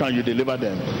confession, you deliver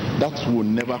them, that will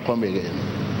never come again.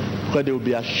 Because they will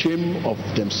be ashamed of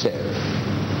themselves,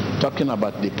 talking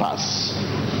about the past.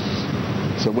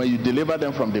 So when you deliver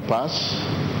them from the past,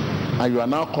 and you are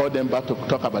now called them back to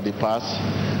talk about the past,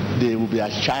 they will be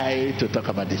shy to talk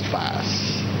about this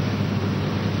past.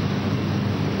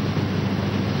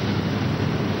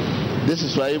 This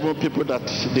is why even people that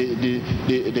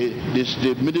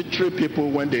the military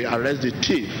people, when they arrest the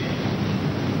thief,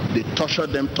 they torture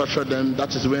them.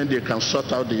 That is when they can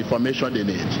sort out the information they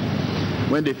need.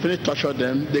 When they finish torture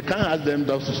them, they can't ask them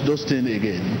those things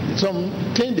again. Some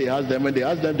thing they ask them, when they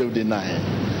ask them, they will deny.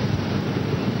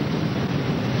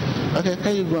 Okay,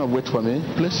 can you go and wait for me,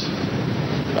 please?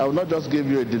 I will not just give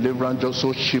you a deliverance just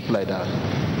so cheap like that.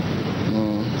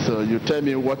 So you tell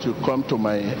me what you come to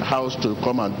my house to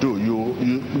come and do.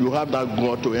 You have that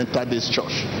God to enter this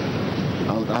church.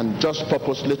 And just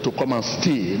purposely to come and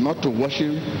steal, not to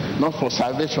worship, not for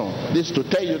salvation. This is to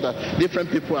tell you that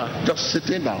different people are just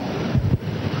sitting down.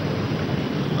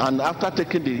 And after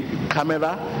taking the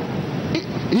camera,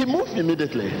 he moved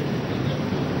immediately.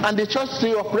 And the church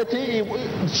still operating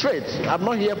straight. I'm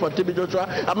not here for TB Joshua.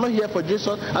 I'm not here for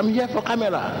Jesus. I'm here for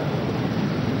camera.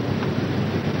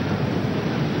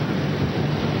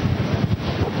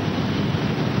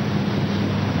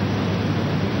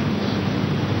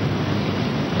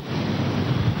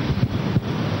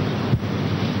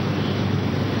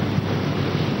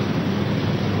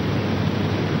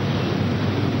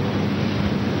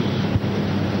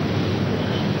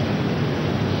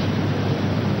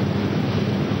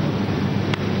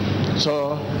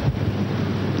 So,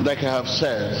 like I have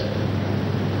said,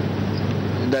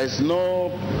 there is no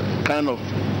kind of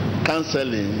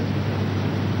counseling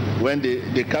when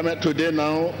they come out today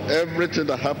now. Everything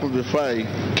that happened before I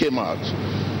came out,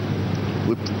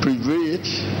 we preview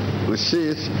it, we see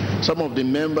it. Some of the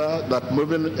members that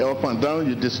moving up and down,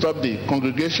 you disturb the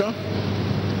congregation,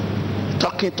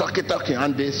 talking,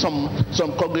 and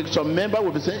some member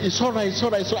will be saying, it's all right,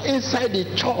 inside the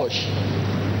church.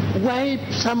 Why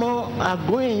some are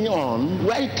going on,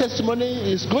 why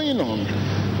testimony is going on,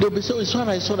 they'll be saying, it's all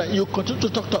right. You continue to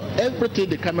talk to everything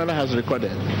the camera has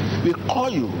recorded. We call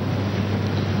you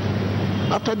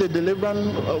after the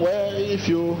deliverance, where if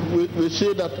we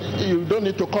say that you don't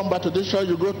need to come back to this church,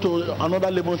 you go to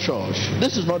another living church.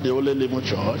 This is not the only living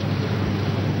church.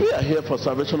 We are here for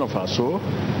salvation of our soul.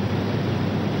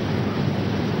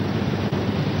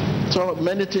 So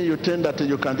many things you think that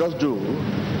you can just do,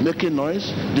 making noise,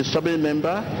 disturbing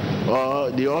member,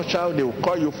 or the usher, they will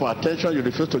call you for attention, you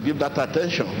refuse to give that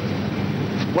attention.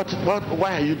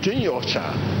 Why are you doing your usher?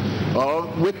 Or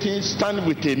waiting, stand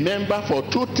with a member for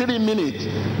 2-3 minutes.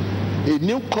 A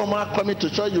newcomer coming to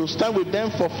church, you stand with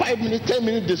them for 5 minutes, 10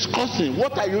 minutes discussing.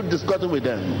 What are you discussing with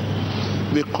them?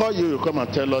 We call you, you come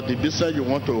and tell us the business you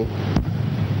want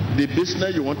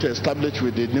to establish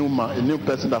with the new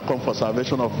person that comes for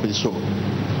salvation of his soul.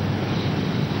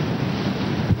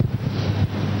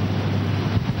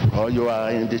 Or you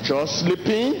are in the church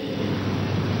sleeping,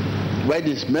 while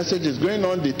this message is going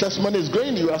on, the testimony is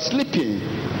going, you are sleeping.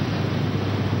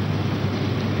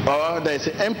 Or there is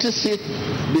an empty seat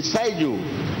beside you,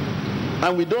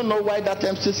 and we don't know why that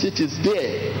empty seat is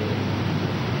there.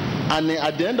 And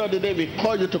at the end of the day, we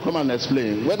call you to come and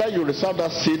explain whether you reserve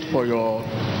that seat for your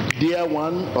dear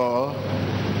one or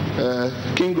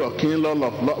king or king, lord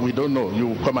of lord. We don't know.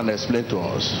 You come and explain to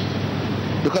us.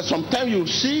 Because sometimes you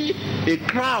see a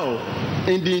crowd,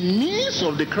 in the midst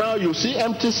of the crowd, you see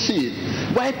empty seat.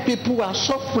 Why people are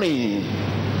suffering?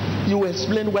 You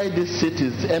explain why this seat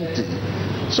is empty.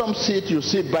 Some seat you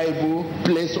see Bible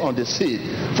placed on the seat.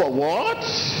 For what?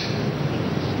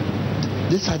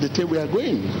 These are the things we are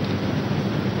going.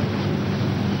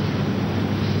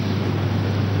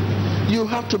 You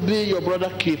have to be your brother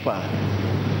keeper.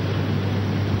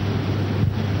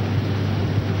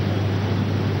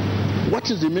 What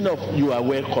is the meaning of you are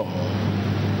welcome?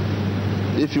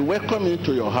 If you welcome me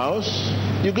to your house,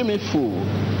 you give me food,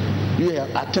 You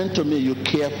attend to me, you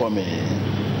care for me.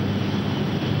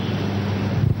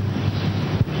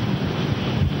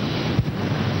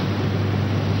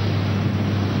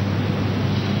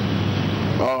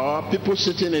 Or people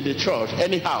sitting in the church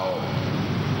anyhow.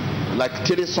 Like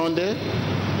today Sunday,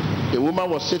 a woman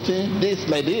was sitting this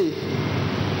like this.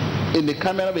 In the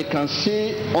camera we can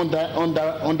see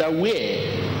underwear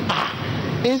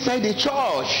inside the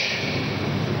church.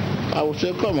 I would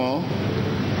say, come on.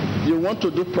 You want to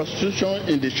do prostitution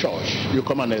in the church, you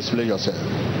come and explain yourself.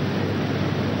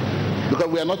 Because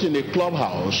we are not in a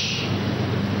clubhouse.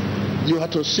 You have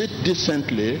to sit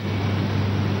decently.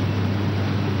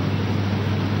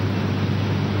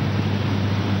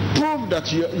 Prove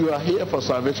that you are here for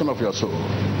salvation of your soul.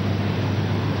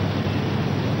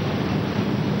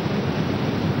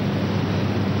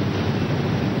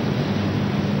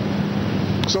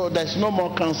 So there's no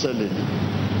more counseling.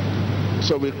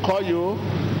 So we call you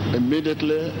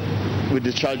immediately, we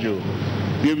discharge you,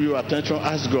 give you attention,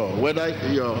 ask God whether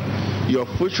your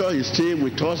future is still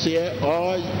with us here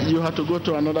or you have to go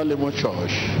to another level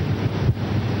church.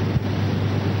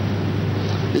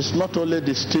 It's not only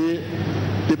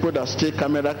the people that stay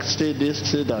camera, stay this,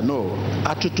 stay that. No,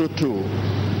 attitude too.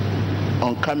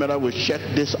 On camera we check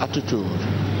this attitude.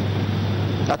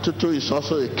 Attitude is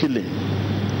also a killing.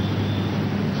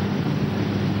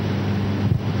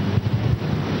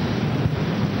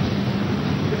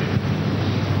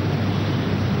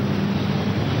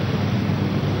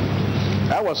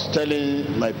 I was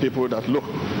telling my people that, look,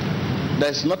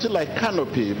 there's nothing like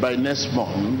canopy by next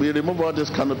month. We remove all this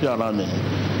canopy around me.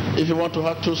 If you want to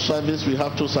have 2 services, we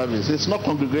have 2 services. It's not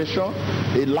congregation,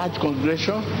 a large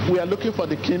congregation. We are looking for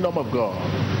the kingdom of God.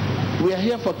 We are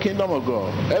here for kingdom of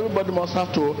God. Everybody must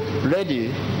have to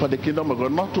ready for the kingdom of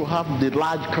God, not to have the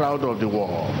large crowd of the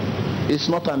world. It's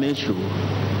not an issue.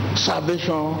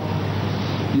 Salvation,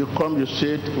 you come, you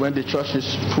sit. When the church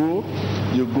is full,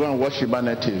 you go and watch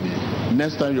Ibana TV.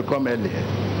 Next time you come early.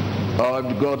 Or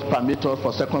if God permit us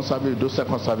for second service, you do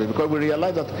second service. Because we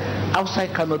realize that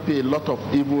outside canopy, a lot of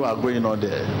evil are going on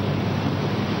there.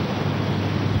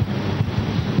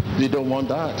 We don't want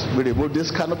that. We remove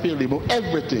this canopy, remove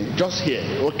everything. Just here.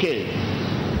 Okay.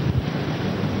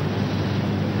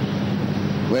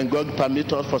 When God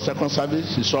permit us for second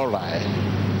service, it's all right.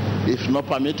 If not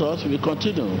permit us, we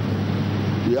continue.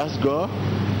 We ask God,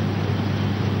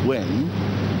 when?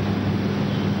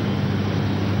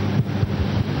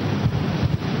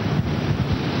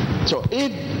 So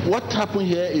if what happened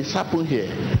here is happened here,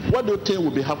 what do you think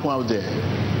will be happening out there?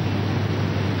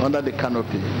 Under the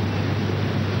canopy.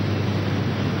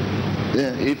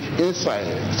 Yeah, if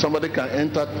inside, somebody can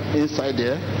enter inside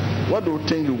there, what do you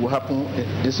think will happen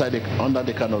inside under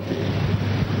the canopy?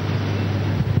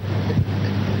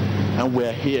 And we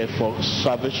are here for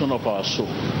salvation of our soul.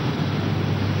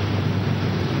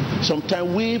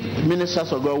 Sometimes we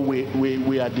ministers of God,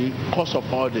 we are the cause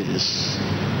of all this.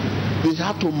 We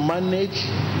have to manage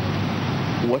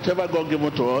whatever God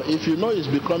given to us. If you know it's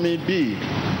becoming big,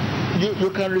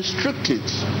 you can restrict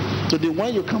it to the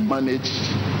one you can manage.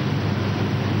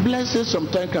 Blessings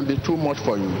sometimes can be too much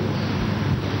for you.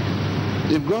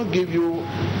 If God give you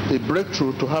a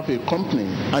breakthrough to have a company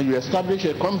and you establish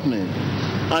a company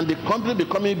and the company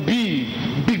becoming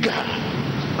bigger,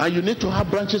 and you need to have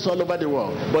branches all over the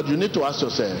world, but you need to ask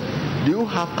yourself, do you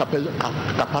have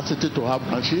capacity to have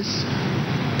branches?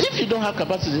 If you don't have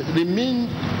capacity, remain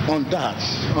on that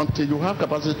until you have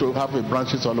capacity to have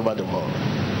branches all over the world.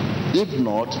 If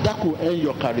not, that could end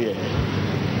your career.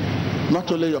 Not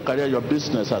only your career, your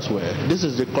business as well. This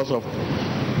is the cause of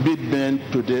big men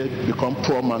today become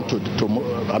poor man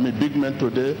tomorrow. Big men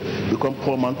today become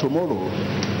poor man tomorrow.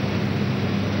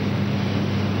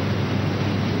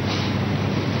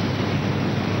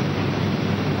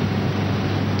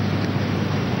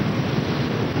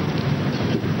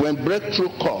 When breakthrough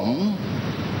come,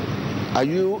 are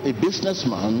you a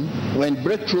businessman? When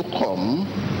breakthrough come,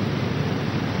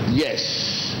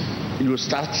 yes, you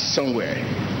start somewhere.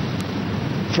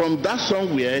 From that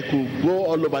somewhere, it could go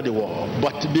all over the world.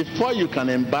 But before you can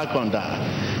embark on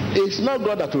that, it's not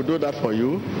God that will do that for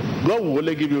you. God will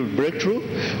only give you a breakthrough.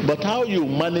 But how you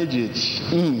manage it,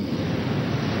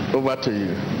 over to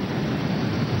you.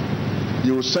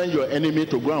 You will send your enemy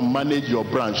to go and manage your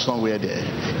branch somewhere there.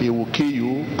 He will kill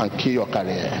you and kill your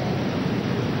career.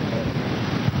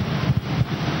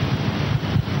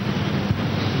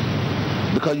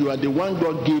 Because you are the one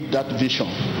God gave that vision.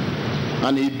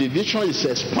 And if the vision is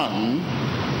expanded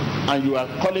and you are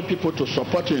calling people to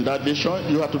support you in that vision,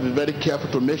 you have to be very careful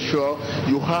to make sure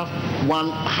you have one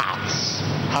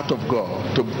heart of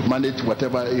God to manage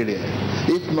whatever area.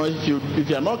 If not, if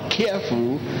you are not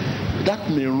careful, that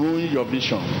may ruin your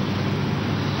vision.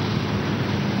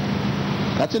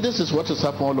 I think this is what is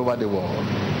happening all over the world.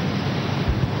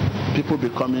 People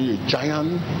becoming a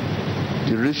giant,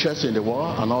 the richest in the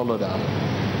world, and all of that.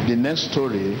 The next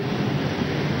story,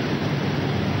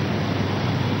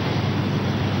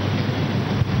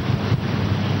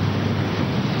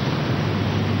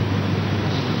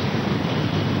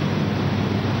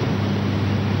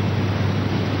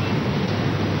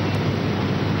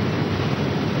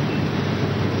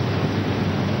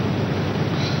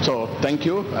 thank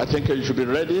you. I think you should be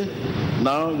ready.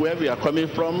 Now, where we are coming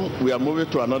from, we are moving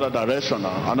to another direction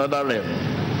now, another realm.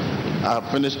 I have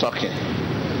finished talking.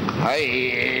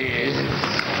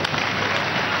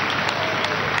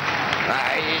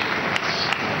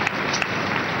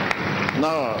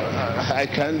 Now, I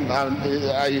can't,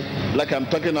 like I'm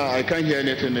talking now, I can't hear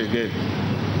anything again.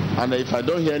 And if I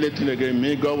don't hear anything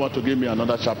again, God wants to give me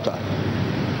another chapter.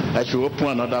 I should open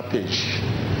another page.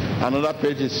 Another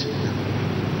page is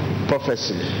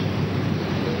prophecy.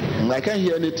 I can't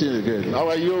hear anything again. How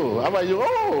are you? How are you?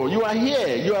 Oh, you are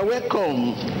here. You are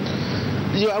welcome.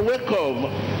 You are welcome.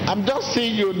 I'm just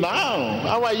seeing you now.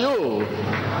 How are you?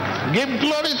 Give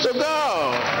glory to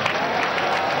God.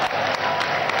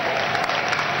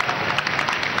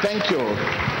 Thank you.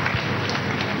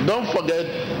 Don't forget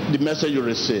the message you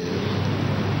receive.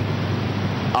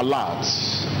 Alert.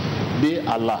 Be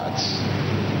alert.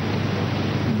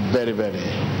 Very, very.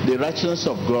 The righteousness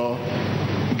of God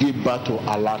give birth to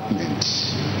alertment.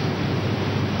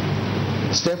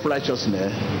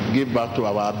 Self-righteousness give birth to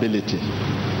our ability.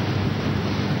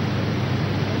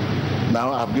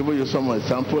 Now I've given you some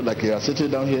example, like you are sitting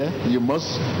down here. You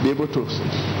must be able to,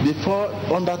 before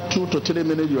under 2 to 3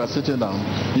 minutes you are sitting down,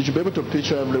 you should be able to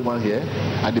picture everyone here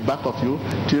at the back of you,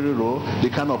 3 row, the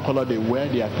kind of color they wear,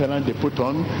 the appearance they put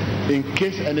on, in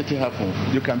case anything happens.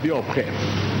 You can be okay.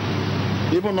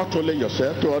 Even not only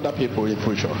yourself, to other people in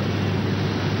future.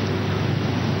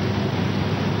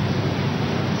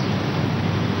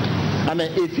 And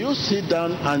if you sit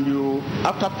down and you,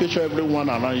 after picture everyone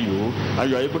around you, and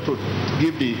you are able to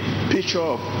give the picture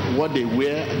of what they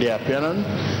wear, their appearance,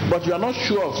 but you are not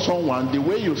sure of someone, the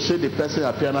way you see the person's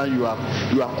appearance, you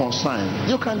are concerned.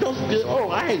 You can just say, oh,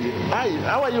 hi,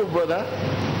 how are you, brother?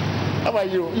 How are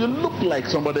you? You look like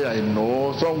somebody I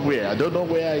know somewhere. I don't know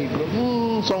where I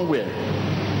go. Somewhere.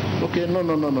 Okay, no.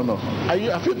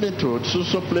 Have you been to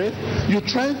so place? You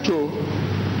try to.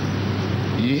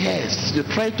 Yes, you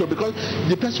try to, because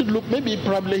the person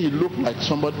probably he look like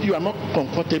somebody. You are not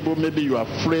comfortable. Maybe you are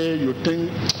afraid. You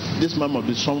think this man must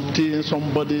be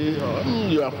somebody.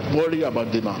 You are worried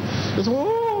about dinner. It's,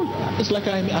 it's like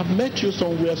I've met you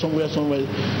somewhere.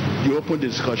 You open the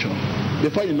discussion.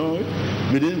 Before you know it,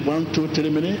 within 1, 2, 3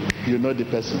 minutes, you know the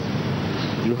person.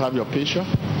 You have your picture.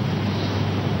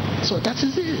 So that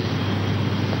is it.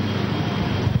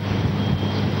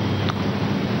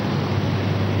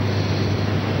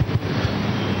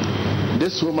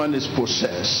 This woman is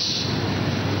possessed.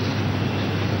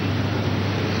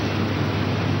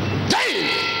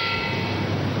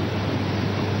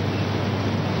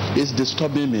 It's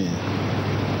disturbing me.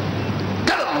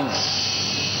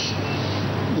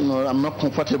 No, I'm not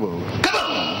comfortable. Come on.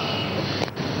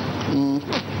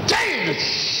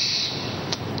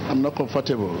 I'm not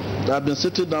comfortable. I've been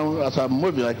sitting down as I'm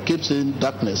moving. I keep saying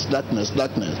darkness.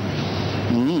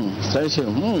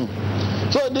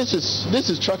 So this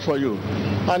is church for you.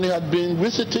 And he had been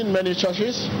visiting many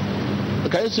churches.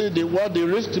 Can you see the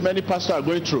risk many pastors are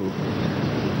going through?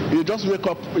 You just wake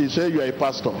up, you say you are a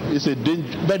pastor. It's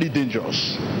very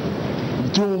dangerous.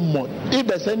 Too much. If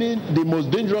there's the most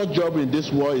dangerous job in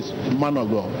this world is man of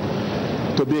God.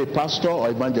 To be a pastor or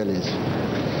evangelist.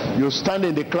 You stand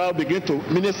in the crowd, begin to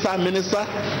minister.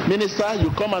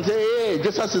 You come and say, hey,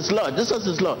 Jesus is Lord.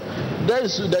 There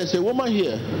is a woman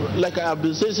here, like I have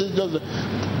been saying, just,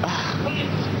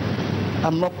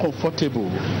 I'm not comfortable.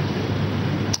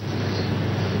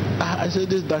 I say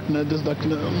this darkness.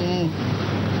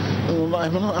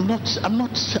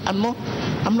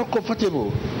 I'm not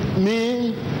comfortable.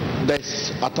 Me,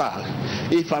 there's attack.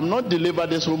 If I'm not delivered,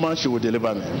 this woman, she will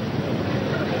deliver me.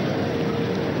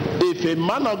 If a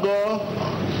man of God,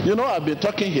 I've been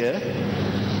talking here.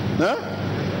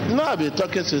 I've been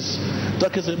talking since,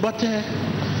 but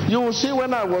you will see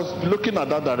when I was looking at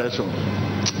that direction,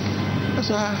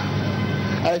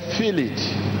 I feel it.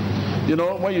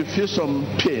 When you feel some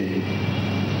pain.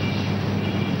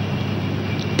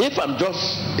 If I'm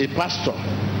just a pastor,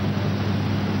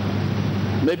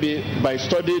 maybe by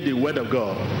studying the Word of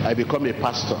God, I become a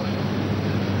pastor.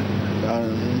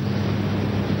 And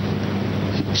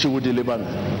she will deliver me.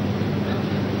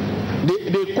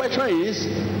 The question is,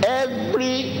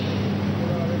 every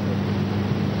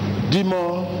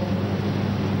demon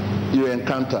you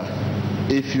encounter,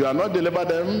 if you are not deliver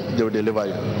them, they will deliver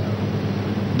you.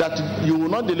 That you will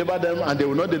not deliver them and they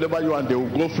will not deliver you and they will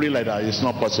go free like that, it's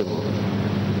not possible.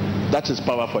 That is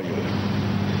power for you.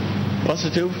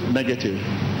 Positive, negative.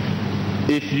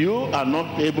 If you are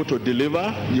not able to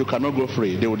deliver, you cannot go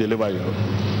free. They will deliver you.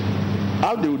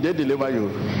 How do they deliver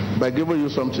you? By giving you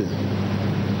something.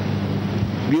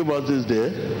 Give us this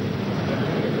day.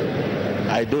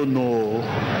 I don't know.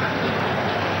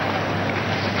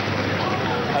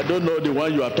 I don't know the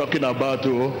one you are talking about.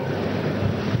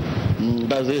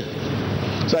 That's it.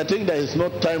 So I think there is no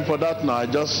time for that now. I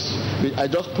just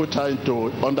put her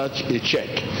under a check.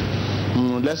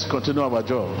 Let's continue our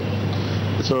job.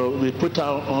 So we put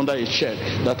her under a check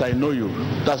that I know you.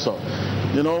 That's all.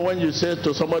 You know, when you say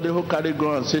to somebody who carry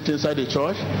gun and sit inside the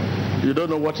church, you don't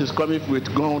know what is coming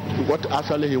with gun, what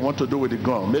actually he want to do with the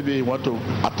gun. Maybe he want to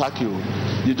attack you.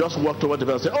 You just walk toward the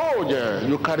person and say, oh yeah,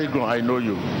 you carry gun, I know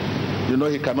you. You know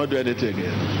he cannot do anything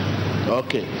again.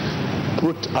 Okay.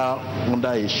 Put her under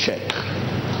a check.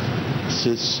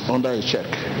 She's under a check.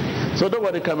 So don't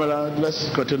worry, camera. Let's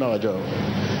continue our job.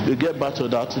 We'll get back to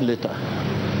that later.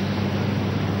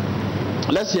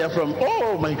 Let's hear from,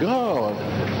 oh my God.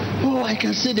 Oh, I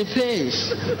can see the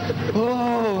face.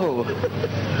 Oh.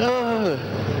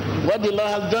 What the Lord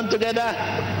has done together.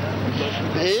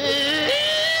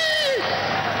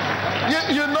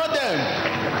 You know them.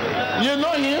 You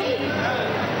know him?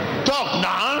 Talk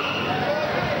now.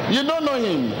 You don't know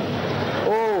him.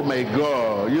 Oh my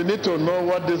God. You need to know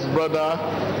what this brother,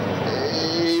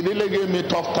 he really gave me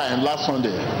tough time last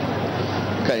Sunday.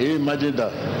 Can you imagine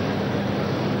that?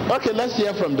 Okay, let's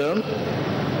hear from them.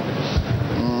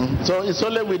 So it's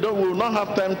only we will not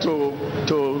have time to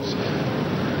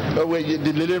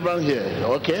the deliverance here,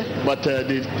 okay? But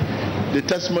the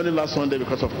testimony last Sunday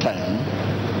because of time.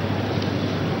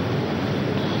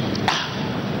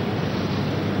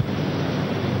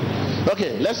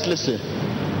 Okay, let's listen.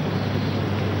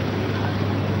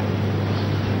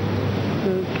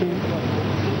 Okay.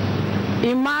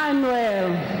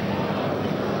 Emmanuel.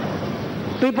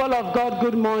 People of God,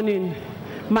 good morning.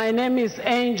 My name is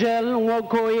Angel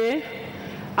Nwokoye.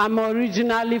 I'm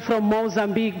originally from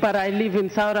Mozambique, but I live in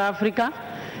South Africa.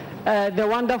 The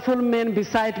wonderful man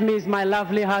beside me is my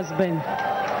lovely husband.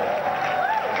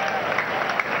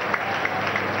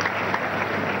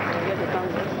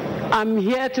 I'm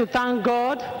here to thank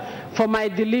God for my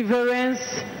deliverance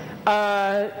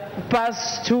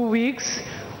past 2 weeks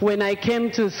when I came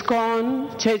to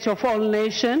SCON, Church of All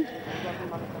Nations.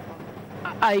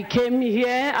 I came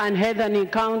here and had an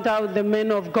encounter with the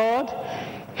man of God,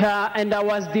 and I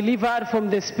was delivered from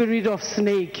the spirit of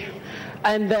snake.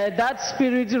 And that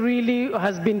spirit really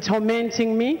has been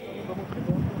tormenting me.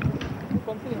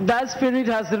 That spirit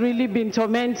has really been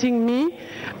tormenting me,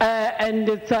 and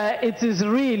it is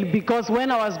real, because when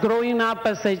I was growing up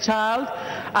as a child,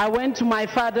 I went to my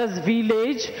father's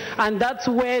village, and that's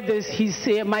where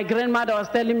my grandmother was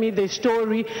telling me the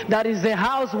story. That is the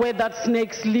house where that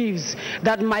snake lives.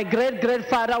 That my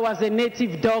great-grandfather was a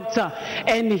native doctor,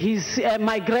 and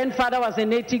my grandfather was a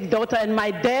native doctor, and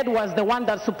my dad was the one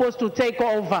that's supposed to take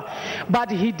over, but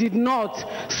he did not.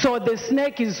 So the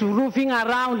snake is roving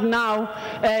around now,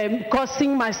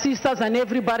 causing my sisters and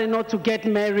everybody not to get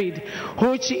married,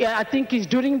 which I think is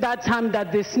during that time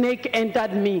that the snake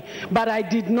entered me, but I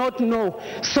did not know.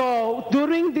 So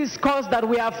during this course that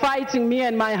we are fighting, me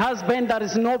and my husband, there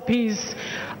is no peace.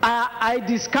 I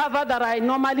discovered that I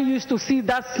normally used to see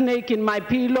that snake in my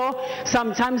pillow.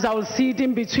 Sometimes I will see it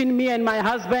in between me and my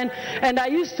husband, and I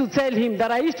used to tell him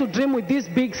that I used to dream with this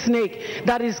big snake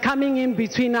that is coming in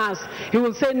between us. He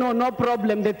will say, no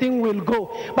problem, the thing will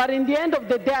go. But in the end of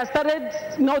the day, I started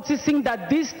noticing that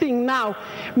this thing now,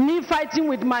 me fighting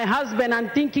with my husband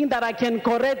and thinking that I can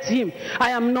correct him,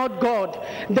 I am not God.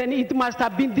 Then it must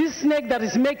have been this snake that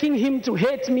is making him to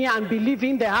hate me and be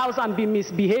leaving the house and be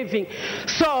misbehaving.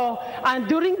 So, and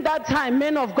during that time,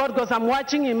 men of God, because I'm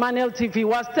watching Emmanuel TV,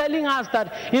 was telling us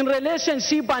that in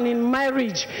relationship and in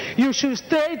marriage, you should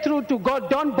stay true to God.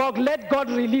 Don't bug, let God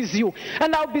release you.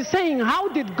 And I'll be saying, how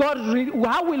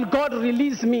will God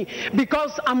release me?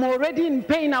 Because I'm already in pain.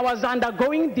 pain. I was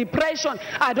undergoing depression.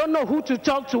 I don't know who to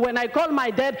talk to. When I call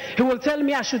my dad, he will tell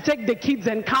me I should take the kids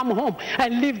and come home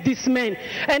and leave this man.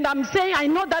 And I'm saying I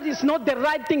know that is not the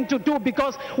right thing to do,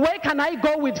 because where can I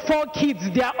go with 4 kids?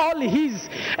 They are all his,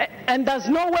 and there's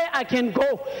nowhere I can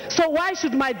go. So why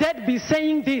should my dad be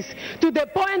saying this? To the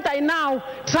point I now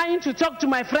trying to talk to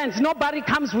my friends. Nobody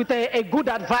comes with a good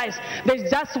advice. They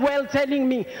just well telling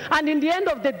me. And in the end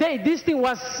of the day, this thing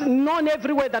was known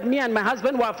everywhere that me and my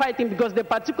husband were fighting, because the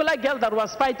particular girl that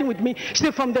was fighting with me,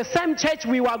 she's from the same church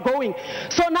we were going.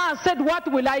 So now I said,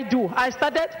 what will I do? I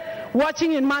started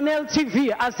watching Emmanuel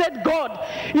TV. I said, God,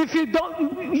 if you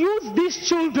don't use these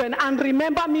children and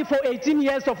remember me for 18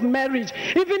 years of marriage,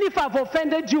 even if I've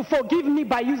offended you, forgive me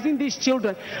by using these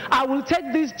children. I will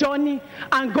take this journey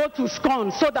and go to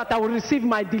SCON so that I will receive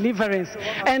my deliverance.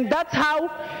 And that's how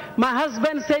my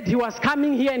husband said he was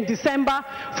coming here in December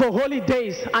for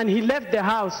holidays, and he left the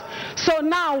house. So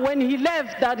now when he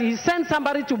left, that he sent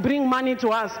somebody to bring money to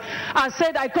us.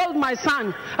 I called my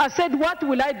son. I said, what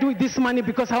will I do with this money,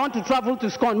 because I want to travel to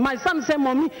SCON. My son said,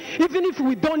 Mommy, even if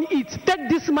we don't eat, take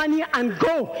this money and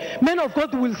go. Men of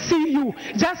God will see you.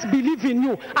 Just believe in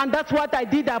you. And that's what I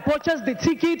did. I purchased the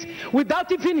ticket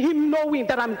without even him knowing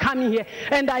that I'm coming here.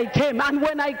 And I came. And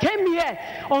when I came here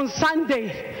on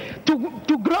Sunday,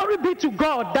 to glory be to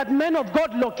God, that man of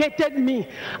God located me,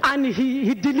 and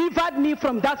he delivered me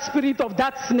from that spirit of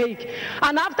that snake.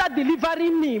 And after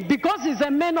delivering me, because he's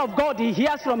a man of God, he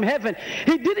hears from heaven.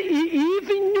 He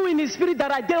even knew in his spirit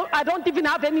that I don't even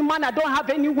have any money, I don't have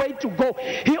any way to go.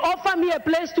 He offered me a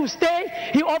place to stay.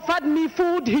 He offered me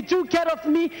food. He took care of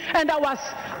me, and I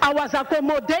was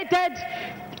accommodated.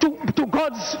 To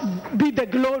God's be the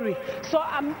glory. So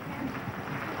I'm.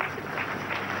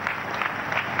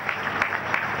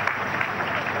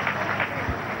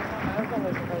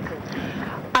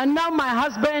 And now my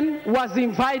husband was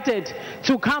invited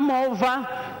to come over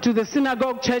to the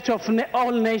Synagogue Church of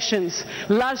All Nations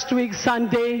last week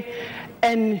Sunday,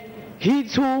 and he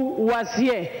too was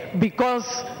here because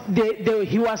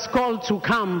he was called to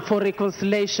come for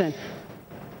reconciliation.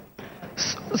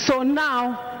 So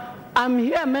now I'm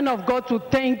here, man of God, to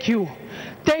thank you.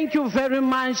 Thank you very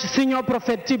much, Senior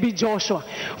Prophet TB Joshua,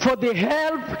 for the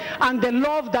help and the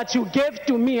love that you gave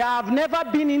to me. I have never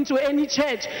been into any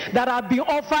church that I've been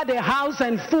offered a house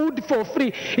and food for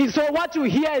free. And so what you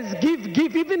hear is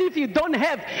give. Even if you don't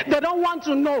have, they don't want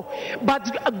to know.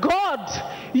 But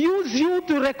God used you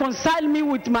to reconcile me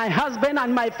with my husband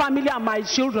and my family and my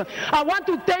children. I want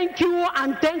to thank you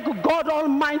and thank God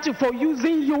Almighty for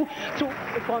using you to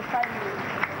reconcile me.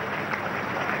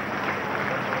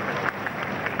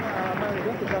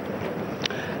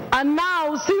 And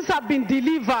now, since I've been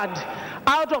delivered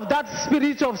out of that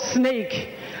spirit of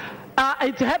snake,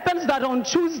 it happens that on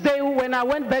Tuesday, when I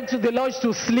went back to the lodge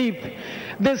to sleep,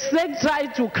 the snake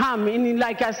tried to come in,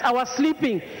 like as I was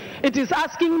sleeping. It is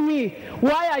asking me,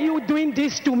 why are you doing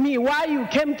this to me? Why you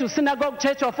came to Synagogue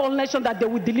Church of All Nations that they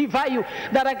would deliver you?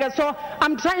 So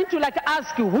I'm trying to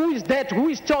ask you, who is that? Who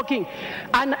is talking?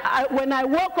 And when I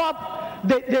woke up,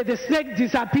 the snake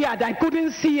disappeared. I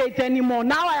couldn't see it anymore.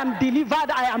 Now I am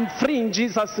delivered. I am free in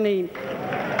Jesus' name.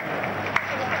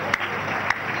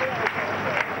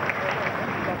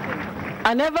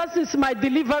 And ever since my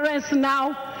deliverance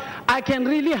now, I can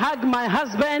really hug my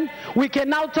husband. We can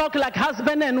now talk like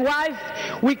husband and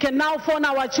wife. We can now phone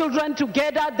our children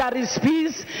together. There is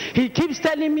peace. He keeps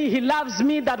telling me he loves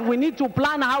me, that we need to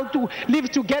plan how to live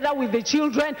together with the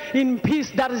children in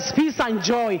peace. There is peace and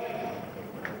joy.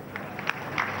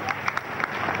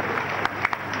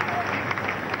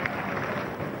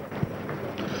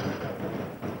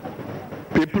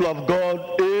 People of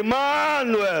God,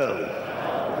 Emmanuel.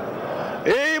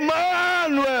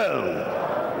 Emmanuel.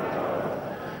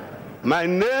 My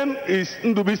name is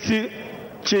Ndubisi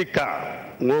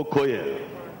Chika Nwokoye.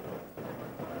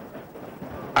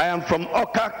 I am from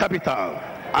Awka capital,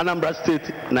 Anambra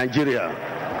State, Nigeria.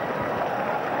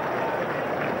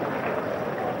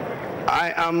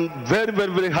 I am very,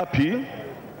 very, very happy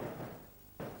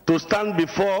to stand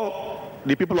before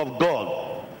the people of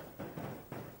God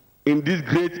in this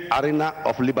great arena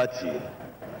of liberty.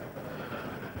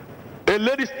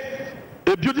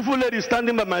 A beautiful lady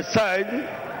standing by my side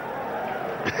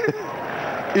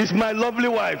is my lovely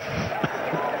wife.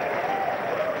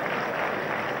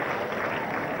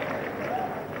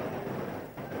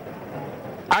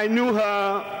 I knew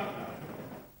her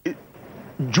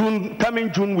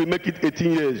coming June we make it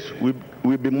 18 years.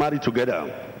 We'll be married together.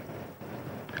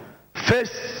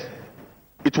 First,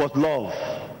 it was love.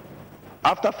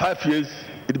 After 5 years,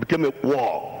 it became a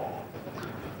war.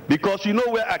 Because you know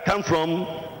where I come from,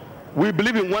 we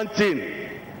believe in one thing.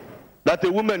 that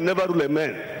a woman never rule a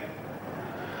man.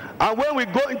 And when we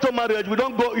go into marriage, we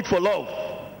don't go it for love.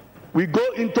 We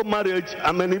go into marriage,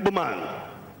 I'm an Igbo man.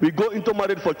 We go into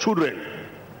marriage for children.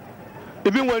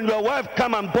 Even when your wife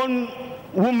come and born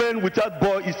woman without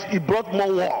boy, it brought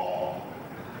more war.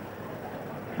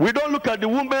 We don't look at the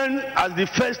woman as the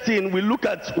first thing. We look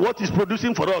at what is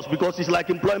producing for us, because it's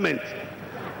like employment.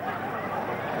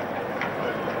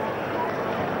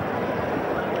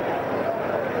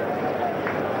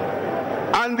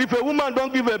 And if a woman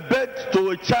don't give a birth to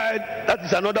a child, that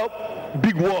is another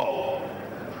big war.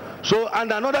 So,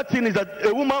 and another thing is that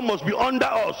a woman must be under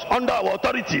us, under our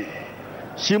authority.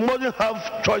 She mustn't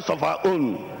have choice of her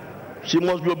own. She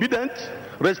must be obedient,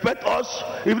 respect us,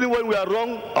 even when we are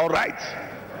wrong or right.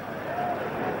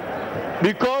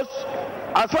 Because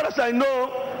as far as I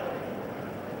know,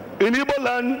 in Igbo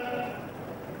land,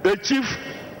 a chief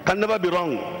can never be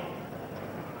wrong.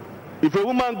 If a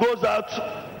woman goes out,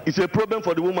 it's a problem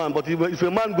for the woman, but if a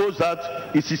man goes out,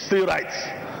 it's still right.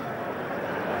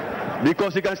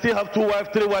 Because he can still have 2 wives,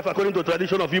 3 wives according to the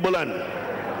tradition of Igbo land.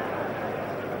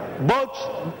 But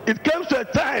it comes to a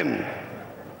time,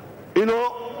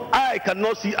 eye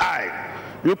cannot see eye.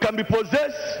 You can be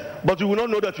possessed, but you will not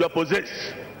know that you are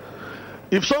possessed.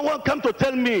 If someone comes to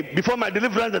tell me before my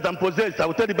deliverance that I'm possessed, I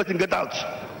will tell the person, get out.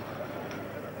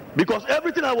 Because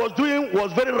everything I was doing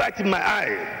was very right in my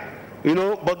eye,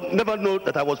 but never know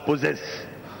that I was possessed.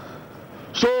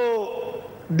 So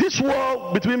this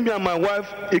war between me and my wife,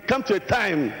 it comes to a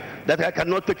time that I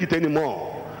cannot take it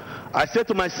anymore. I said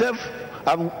to myself,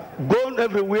 I've gone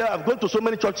everywhere, I've gone to so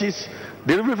many churches,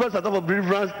 the deliverance at top of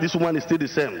deliverance, this woman is still the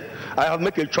same. I have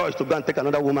made a choice to go and take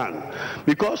another woman.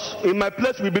 Because in my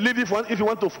place, we believe if you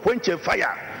want to quench a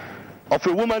fire of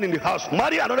a woman in the house,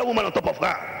 marry another woman on top of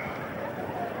her.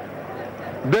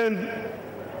 Then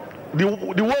the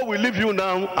war will leave you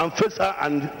now and face her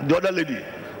and the other lady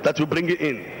that will bring it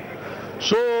in.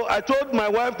 So I told my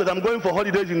wife that I'm going for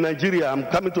holidays in Nigeria. I'm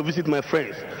coming to visit my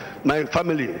friends, my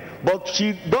family. But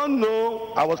she don't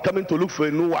know I was coming to look for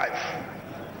a new wife.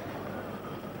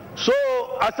 So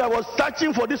as I was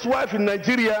searching for this wife in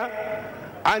Nigeria,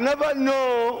 I never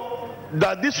know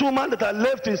that this woman that I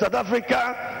left in South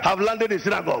Africa have landed in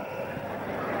synagogue.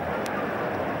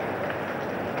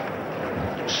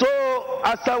 So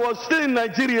as I was still in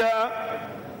Nigeria,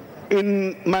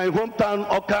 in my hometown,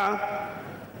 Oka,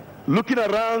 looking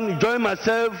around, enjoying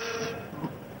myself,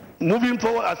 moving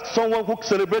forward as someone who's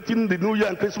celebrating the New Year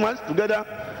and Christmas together,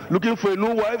 looking for a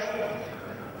new wife.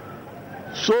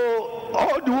 So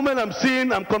all the women I'm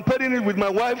seeing, I'm comparing it with my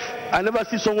wife. I never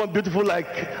see someone beautiful like,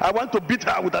 I want to beat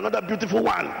her with another beautiful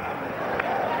one.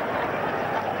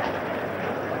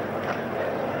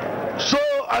 So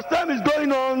as time is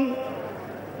going on,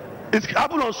 it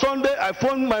happened on Sunday. I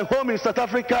phoned my home in South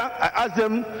Africa. I asked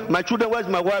them, my children, where's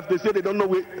my wife? They said they don't know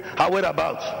her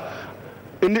whereabouts.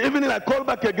 In the evening, I called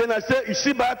back again. I said, is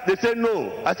she back? They said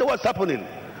no. I said, what's happening?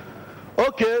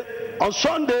 Okay, on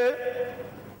Sunday,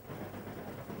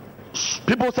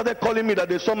 people started calling me that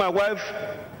they saw my wife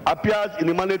appears in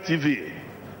Emmanuel TV.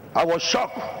 I was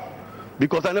shocked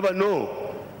because I never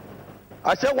know.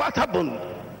 I said, what happened?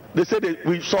 They said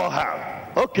we saw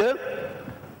her. Okay,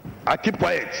 I keep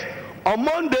quiet. On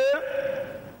Monday,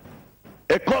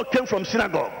 a call came from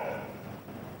synagogue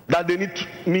that they need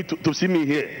me to see me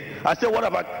here. I said, what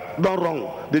have I done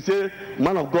wrong? They say,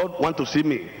 man of God want to see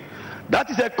me. That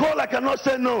is a call I cannot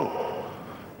say no.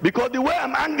 Because the way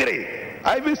I'm angry,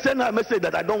 I even sent her a message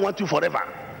that I don't want you forever.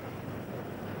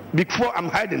 Before I'm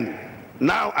hiding.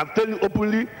 Now I'm telling you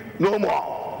openly, no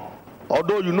more.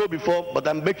 Although you know before, but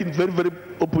I'm making it very, very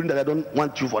open that I don't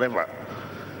want you forever.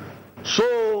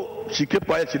 So she kept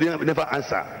quiet, she didn't never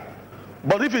answer.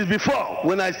 But if it's before,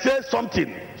 when I say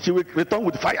something, she will return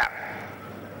with fire.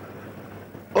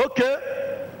 Okay,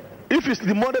 if it's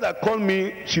the mother that called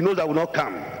me, she knows I will not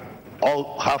come,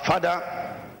 or her father,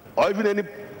 or even any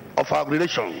of her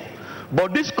relation.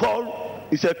 But this call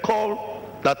is a call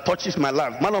that touches my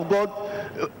life. Man of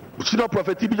God, Senior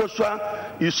Prophet T.B.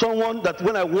 Joshua is someone that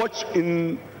when I watch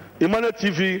in Emmanuel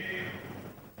TV,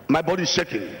 my body is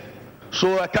shaking.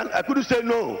 So I couldn't say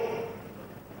no.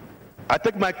 I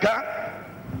take my car,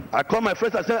 I call my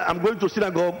friends, I say, I'm going to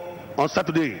synagogue on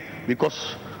Saturday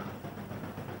because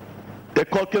a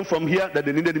call came from here that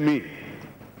they needed me.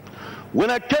 When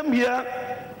I came here,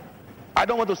 I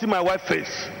don't want to see my wife's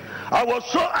face. I was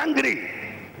so angry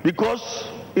because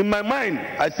in my mind,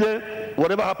 I said,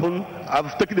 whatever happened,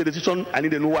 I've taken the decision, I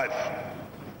need a new wife.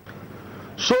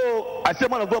 So I said,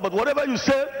 man of God, but whatever you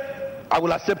say, I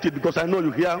will accept it because I know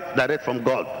you hear direct from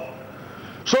God.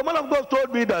 So man of God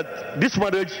told me that this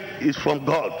marriage is from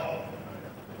God.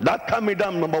 That calmed me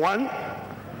down, number one.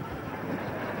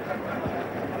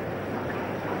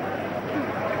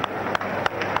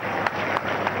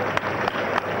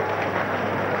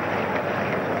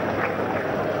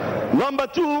 Number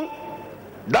two,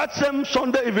 that same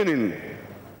Sunday evening,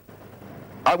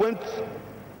 I went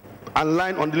and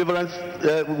lined on deliverance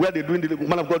where they're doing the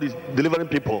man of God is delivering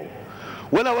people.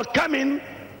 When I was coming,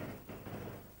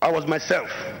 I was myself.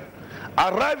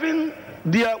 Arriving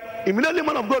there, immediately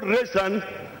man of God raised hand.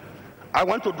 I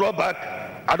want to draw back.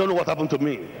 I don't know what happened to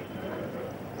me.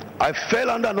 I fell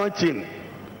under anointing.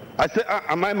 I said,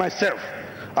 am I myself?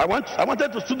 I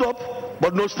wanted to stand up,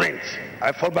 but no strength.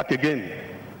 I fall back again.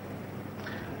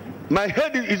 My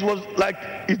head was like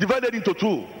it's divided into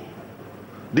two.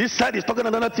 This side is talking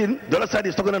another thing, the other side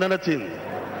is talking another thing.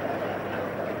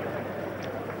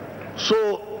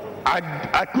 So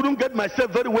I couldn't get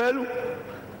myself very well.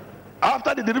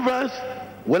 After the deliverance,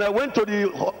 when I went to the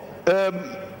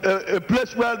a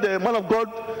place where the man of God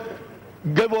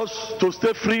gave us to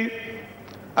stay free,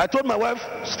 I told my wife,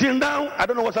 still now, I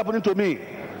don't know what's happening to me.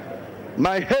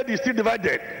 My head is still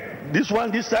divided. This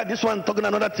one, this side, this one talking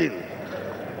another thing.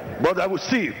 But I will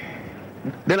see.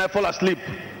 Then I fall asleep.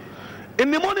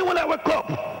 In the morning when I wake up,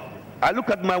 I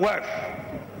look at my wife.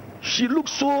 She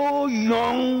looks so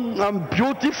young and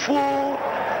beautiful.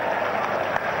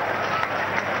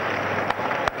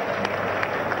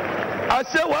 I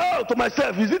say, wow, to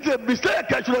myself, is it a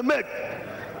mistake I should have made?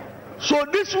 So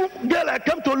this girl I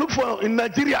came to look for in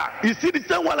Nigeria, is it the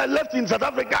same one I left in South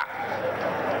Africa?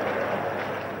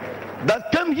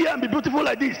 That came here and be beautiful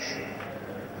like this.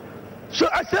 So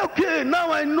I said, okay,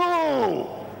 now I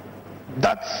know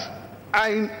that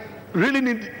I really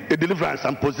need a deliverance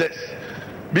and possess.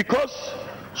 Because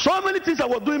so many things I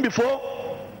was doing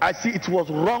before, I see it was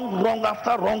wrong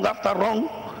after wrong after wrong.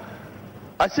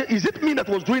 I said, is it me that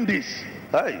was doing this?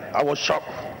 I was shocked.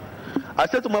 I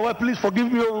said to my wife, please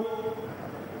forgive me.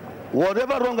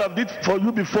 Whatever wrong I did for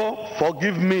you before,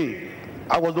 forgive me.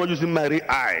 I was not using my real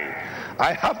eye.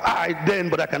 I have eye then,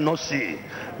 but I cannot see.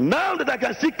 Now that I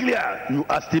can see clear, you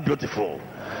are still beautiful.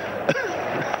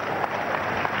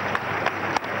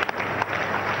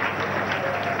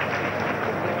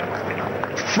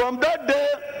 From that day,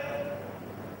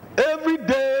 every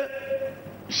day,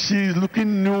 she's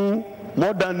looking new,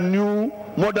 more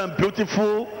than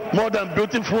beautiful, more than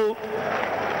beautiful.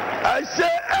 I say,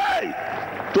 hey,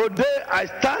 today I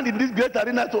stand in this great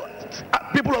arena to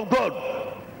people of God.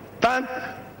 Thank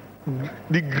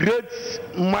the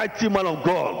great mighty man of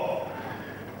God,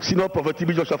 Senior Prophet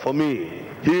T.B. Joshua, for me.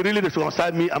 He really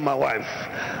reconciled me and my wife.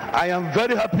 I am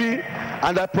very happy,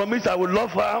 and I promise I will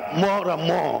love her more and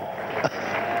more.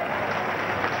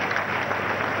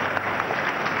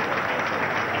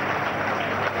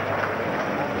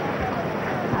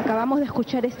 Acabamos de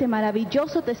escuchar este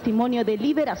maravilloso testimonio de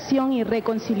liberación y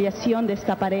reconciliación de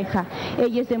esta pareja.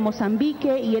 Ella es de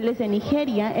Mozambique y él es de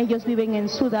Nigeria. Ellos viven en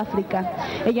Sudáfrica.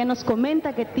 Ella nos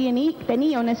comenta que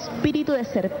tenía un espíritu de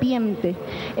serpiente.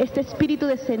 Este espíritu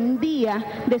descendía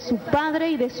de su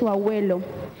padre y de su abuelo.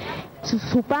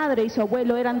 Su padre y su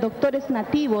abuelo eran doctores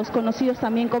nativos, conocidos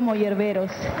también como hierberos.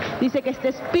 Dice que este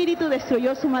espíritu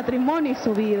destruyó su matrimonio y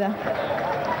su vida.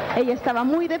 Ella estaba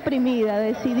muy deprimida,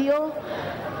 decidió,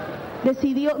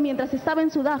 mientras estaba en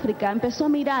Sudáfrica, empezó a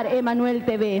mirar Emanuel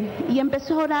TV y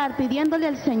empezó a orar pidiéndole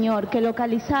al Señor que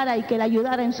localizara y que le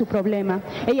ayudara en su problema.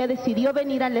 Ella decidió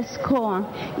venir al Escoa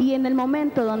y en el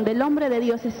momento donde el hombre de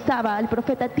Dios estaba, el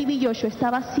profeta T.B. Joshua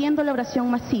estaba haciendo la oración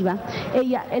masiva,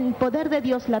 el poder de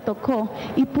Dios la tocó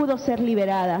y pudo ser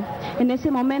liberada. En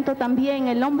ese momento también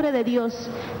el hombre de Dios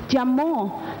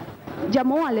llamó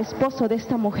al esposo de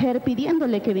esta mujer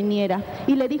pidiéndole que viniera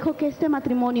y le dijo que este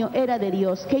matrimonio era de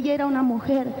Dios, que ella era una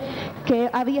mujer que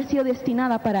había sido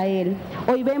destinada para él.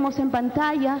 Hoy vemos en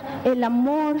pantalla el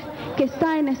amor que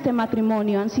está en este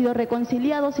matrimonio. Han sido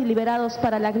reconciliados y liberados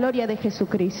para la gloria de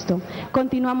Jesucristo.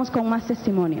 Continuamos con más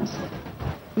testimonios.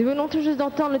 Nous venons tout juste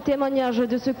d'entendre le témoignage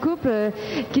de ce couple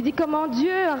qui dit comment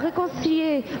Dieu a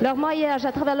réconcilié leur mariage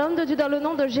à travers l'homme de Dieu dans le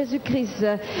nom de Jésus-Christ.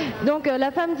 Donc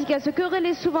la femme dit qu'elle se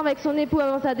querellait souvent avec son époux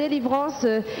avant sa délivrance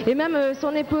et même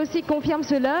son époux aussi confirme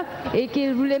cela et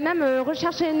qu'il voulait même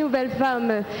rechercher une nouvelle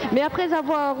femme. Mais après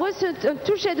avoir reçu un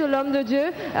toucher de l'homme de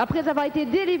Dieu, après avoir été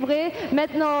délivrés,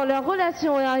 maintenant leur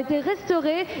relation a été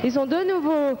restaurée, ils sont de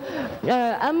nouveau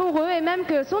amoureux et même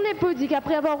que son époux dit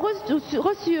qu'après avoir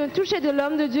reçu un toucher de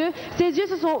l'homme de de Dieu, ses yeux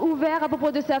se sont ouverts à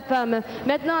propos de sa femme.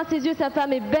 Maintenant, à ses yeux, sa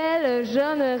femme est belle,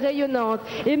 jeune, rayonnante.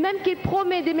 Et même qu'il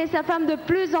promet d'aimer sa femme de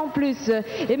plus en plus.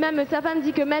 Et même sa femme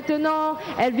dit que maintenant,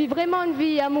 elle vit vraiment une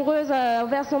vie amoureuse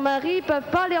envers son mari. Ils peuvent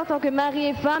parler en tant que mari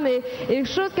et femme. Et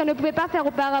chose qu'elle ne pouvait pas faire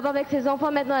auparavant avec ses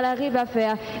enfants, maintenant elle arrive à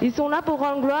faire. Ils sont là pour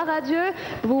rendre gloire à Dieu,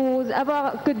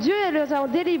 que Dieu les a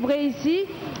délivrés ici,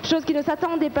 chose qui ne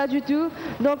s'attendait pas du tout.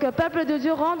 Donc, peuple de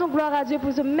Dieu, rendons gloire à Dieu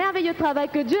pour ce merveilleux travail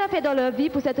que Dieu a fait dans leur vie,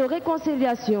 pour cette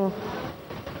réconciliation.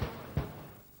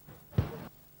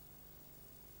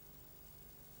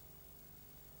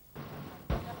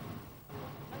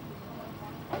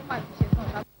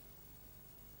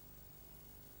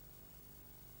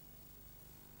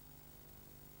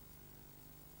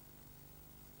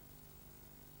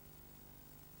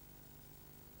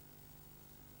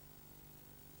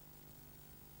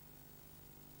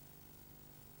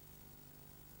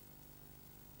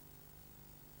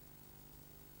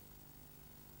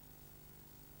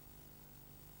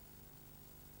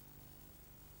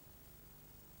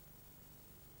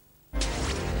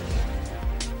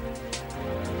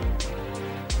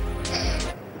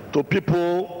 To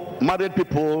people, married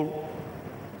people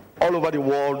all over the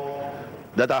world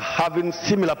that are having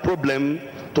similar problem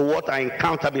to what I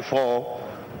encountered before,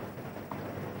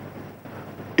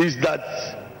 is that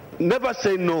never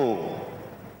say no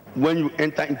when you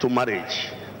enter into marriage.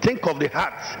 Think of the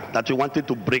heart that you wanted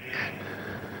to break.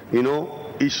 You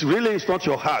know, it's not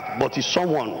your heart, but it's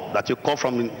someone that you call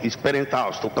from his parents'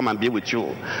 house to come and be with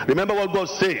you. Remember what God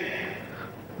said,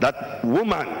 that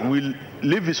woman will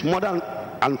leave his mother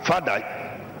and father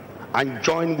and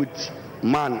join with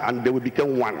man, and they will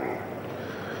become one.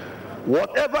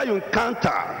 Whatever you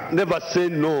encounter, never say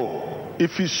no.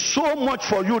 If it's so much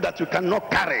for you that you cannot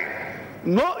carry,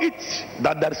 know it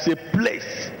that there is a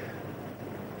place,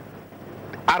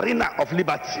 arena of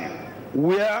liberty,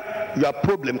 where your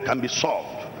problem can be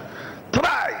solved.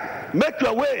 Try, make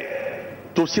your way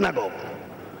to synagogue.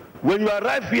 When you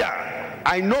arrive here,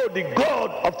 I know the God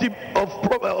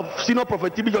of senior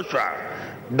prophet TB Joshua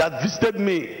that visited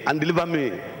me and delivered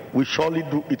me will surely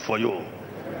do it for you.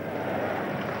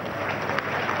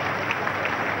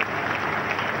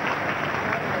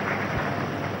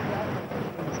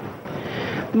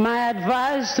 My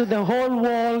advice to the whole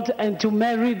world and to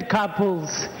married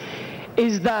couples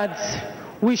is that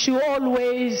we should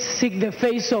always seek the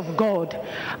face of God.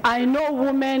 I know,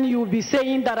 women, you will be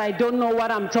saying that I don't know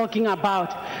what I'm talking about,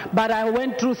 but I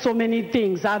went through so many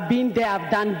things. I've been there,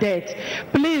 I've done that.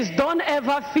 Please don't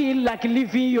ever feel like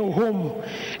leaving your home.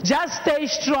 Just stay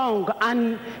strong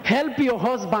and help your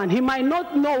husband. He might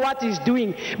not know what he's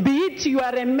doing. Be it you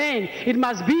are a man, it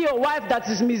must be your wife that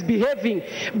is misbehaving.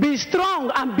 Be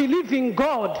strong and believe in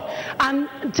God, and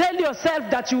tell yourself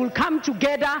that you will come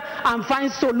together and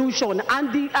find solution.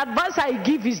 And the advice I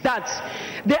give is that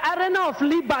the arena of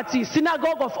liberty,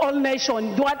 synagogue of all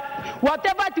nations,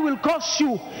 whatever it will cost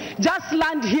you, just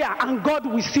land here and God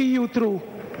will see you through.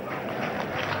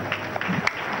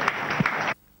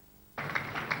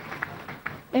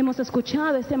 Hemos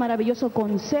escuchado este maravilloso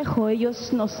consejo.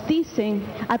 Ellos nos dicen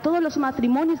a todos los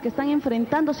matrimonios que están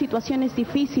enfrentando situaciones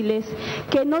difíciles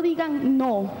que no digan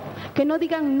no, que no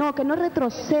digan no, que no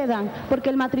retrocedan, porque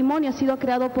el matrimonio ha sido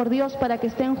creado por Dios para que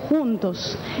estén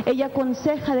juntos. Ella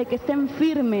aconseja de que estén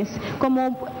firmes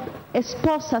como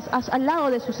esposas al lado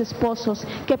de sus esposos,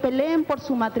 que peleen por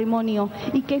su matrimonio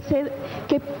y que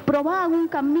proveen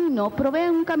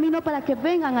un camino para que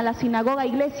vengan a la sinagoga,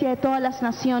 iglesia de todas las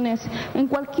naciones, en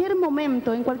cualquier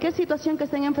momento, en cualquier situación que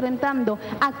estén enfrentando.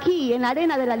 Aquí en la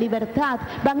arena de la libertad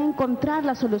van a encontrar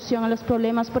la solución a los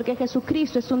problemas, porque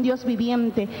Jesucristo es un Dios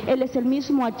viviente. Él es el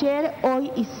mismo ayer,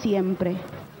 hoy y siempre.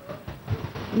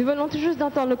 Nous venons tout juste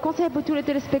d'entendre le conseil pour tous les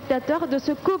téléspectateurs de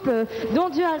ce couple dont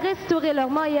Dieu a restauré leur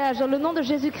mariage dans le nom de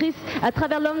Jésus-Christ à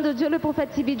travers l'homme de Dieu, le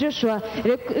prophète TB Joshua.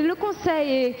 Le conseil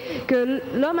est que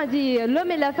l'homme a dit,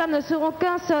 l'homme et la femme ne seront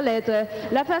qu'un seul être.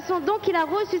 La façon dont il a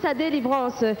reçu sa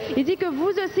délivrance, il dit que vous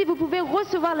aussi vous pouvez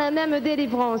recevoir la même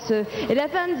délivrance. Et la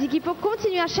femme dit qu'il faut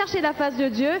continuer à chercher la face de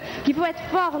Dieu, qu'il faut être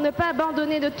fort, ne pas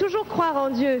abandonner, de toujours croire en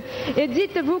Dieu. Et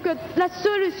dites-vous que la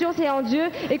solution c'est en Dieu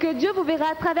et que Dieu vous verra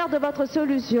à travers de votre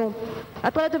solution. À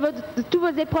travers de toutes vos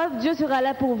épreuves, Dieu sera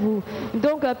là pour vous.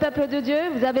 Donc, peuple de Dieu,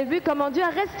 vous avez vu comment Dieu a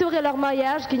restauré leur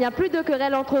mariage, qu'il n'y a plus de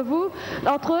querelle entre eux,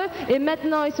 et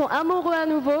maintenant ils sont amoureux à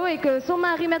nouveau, et que son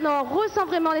mari maintenant ressent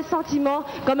vraiment les sentiments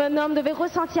comme un homme devait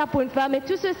ressentir pour une femme, et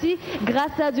tout ceci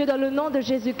grâce à Dieu dans le nom de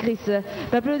Jésus-Christ.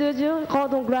 Peuple de Dieu,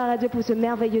 rendons gloire à Dieu pour ce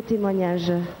merveilleux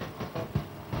témoignage.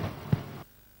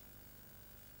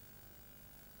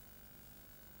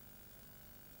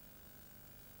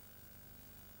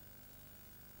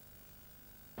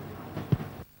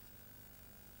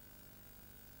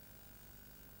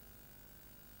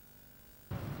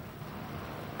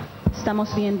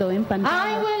 estamos viendo en I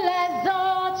pantalla. will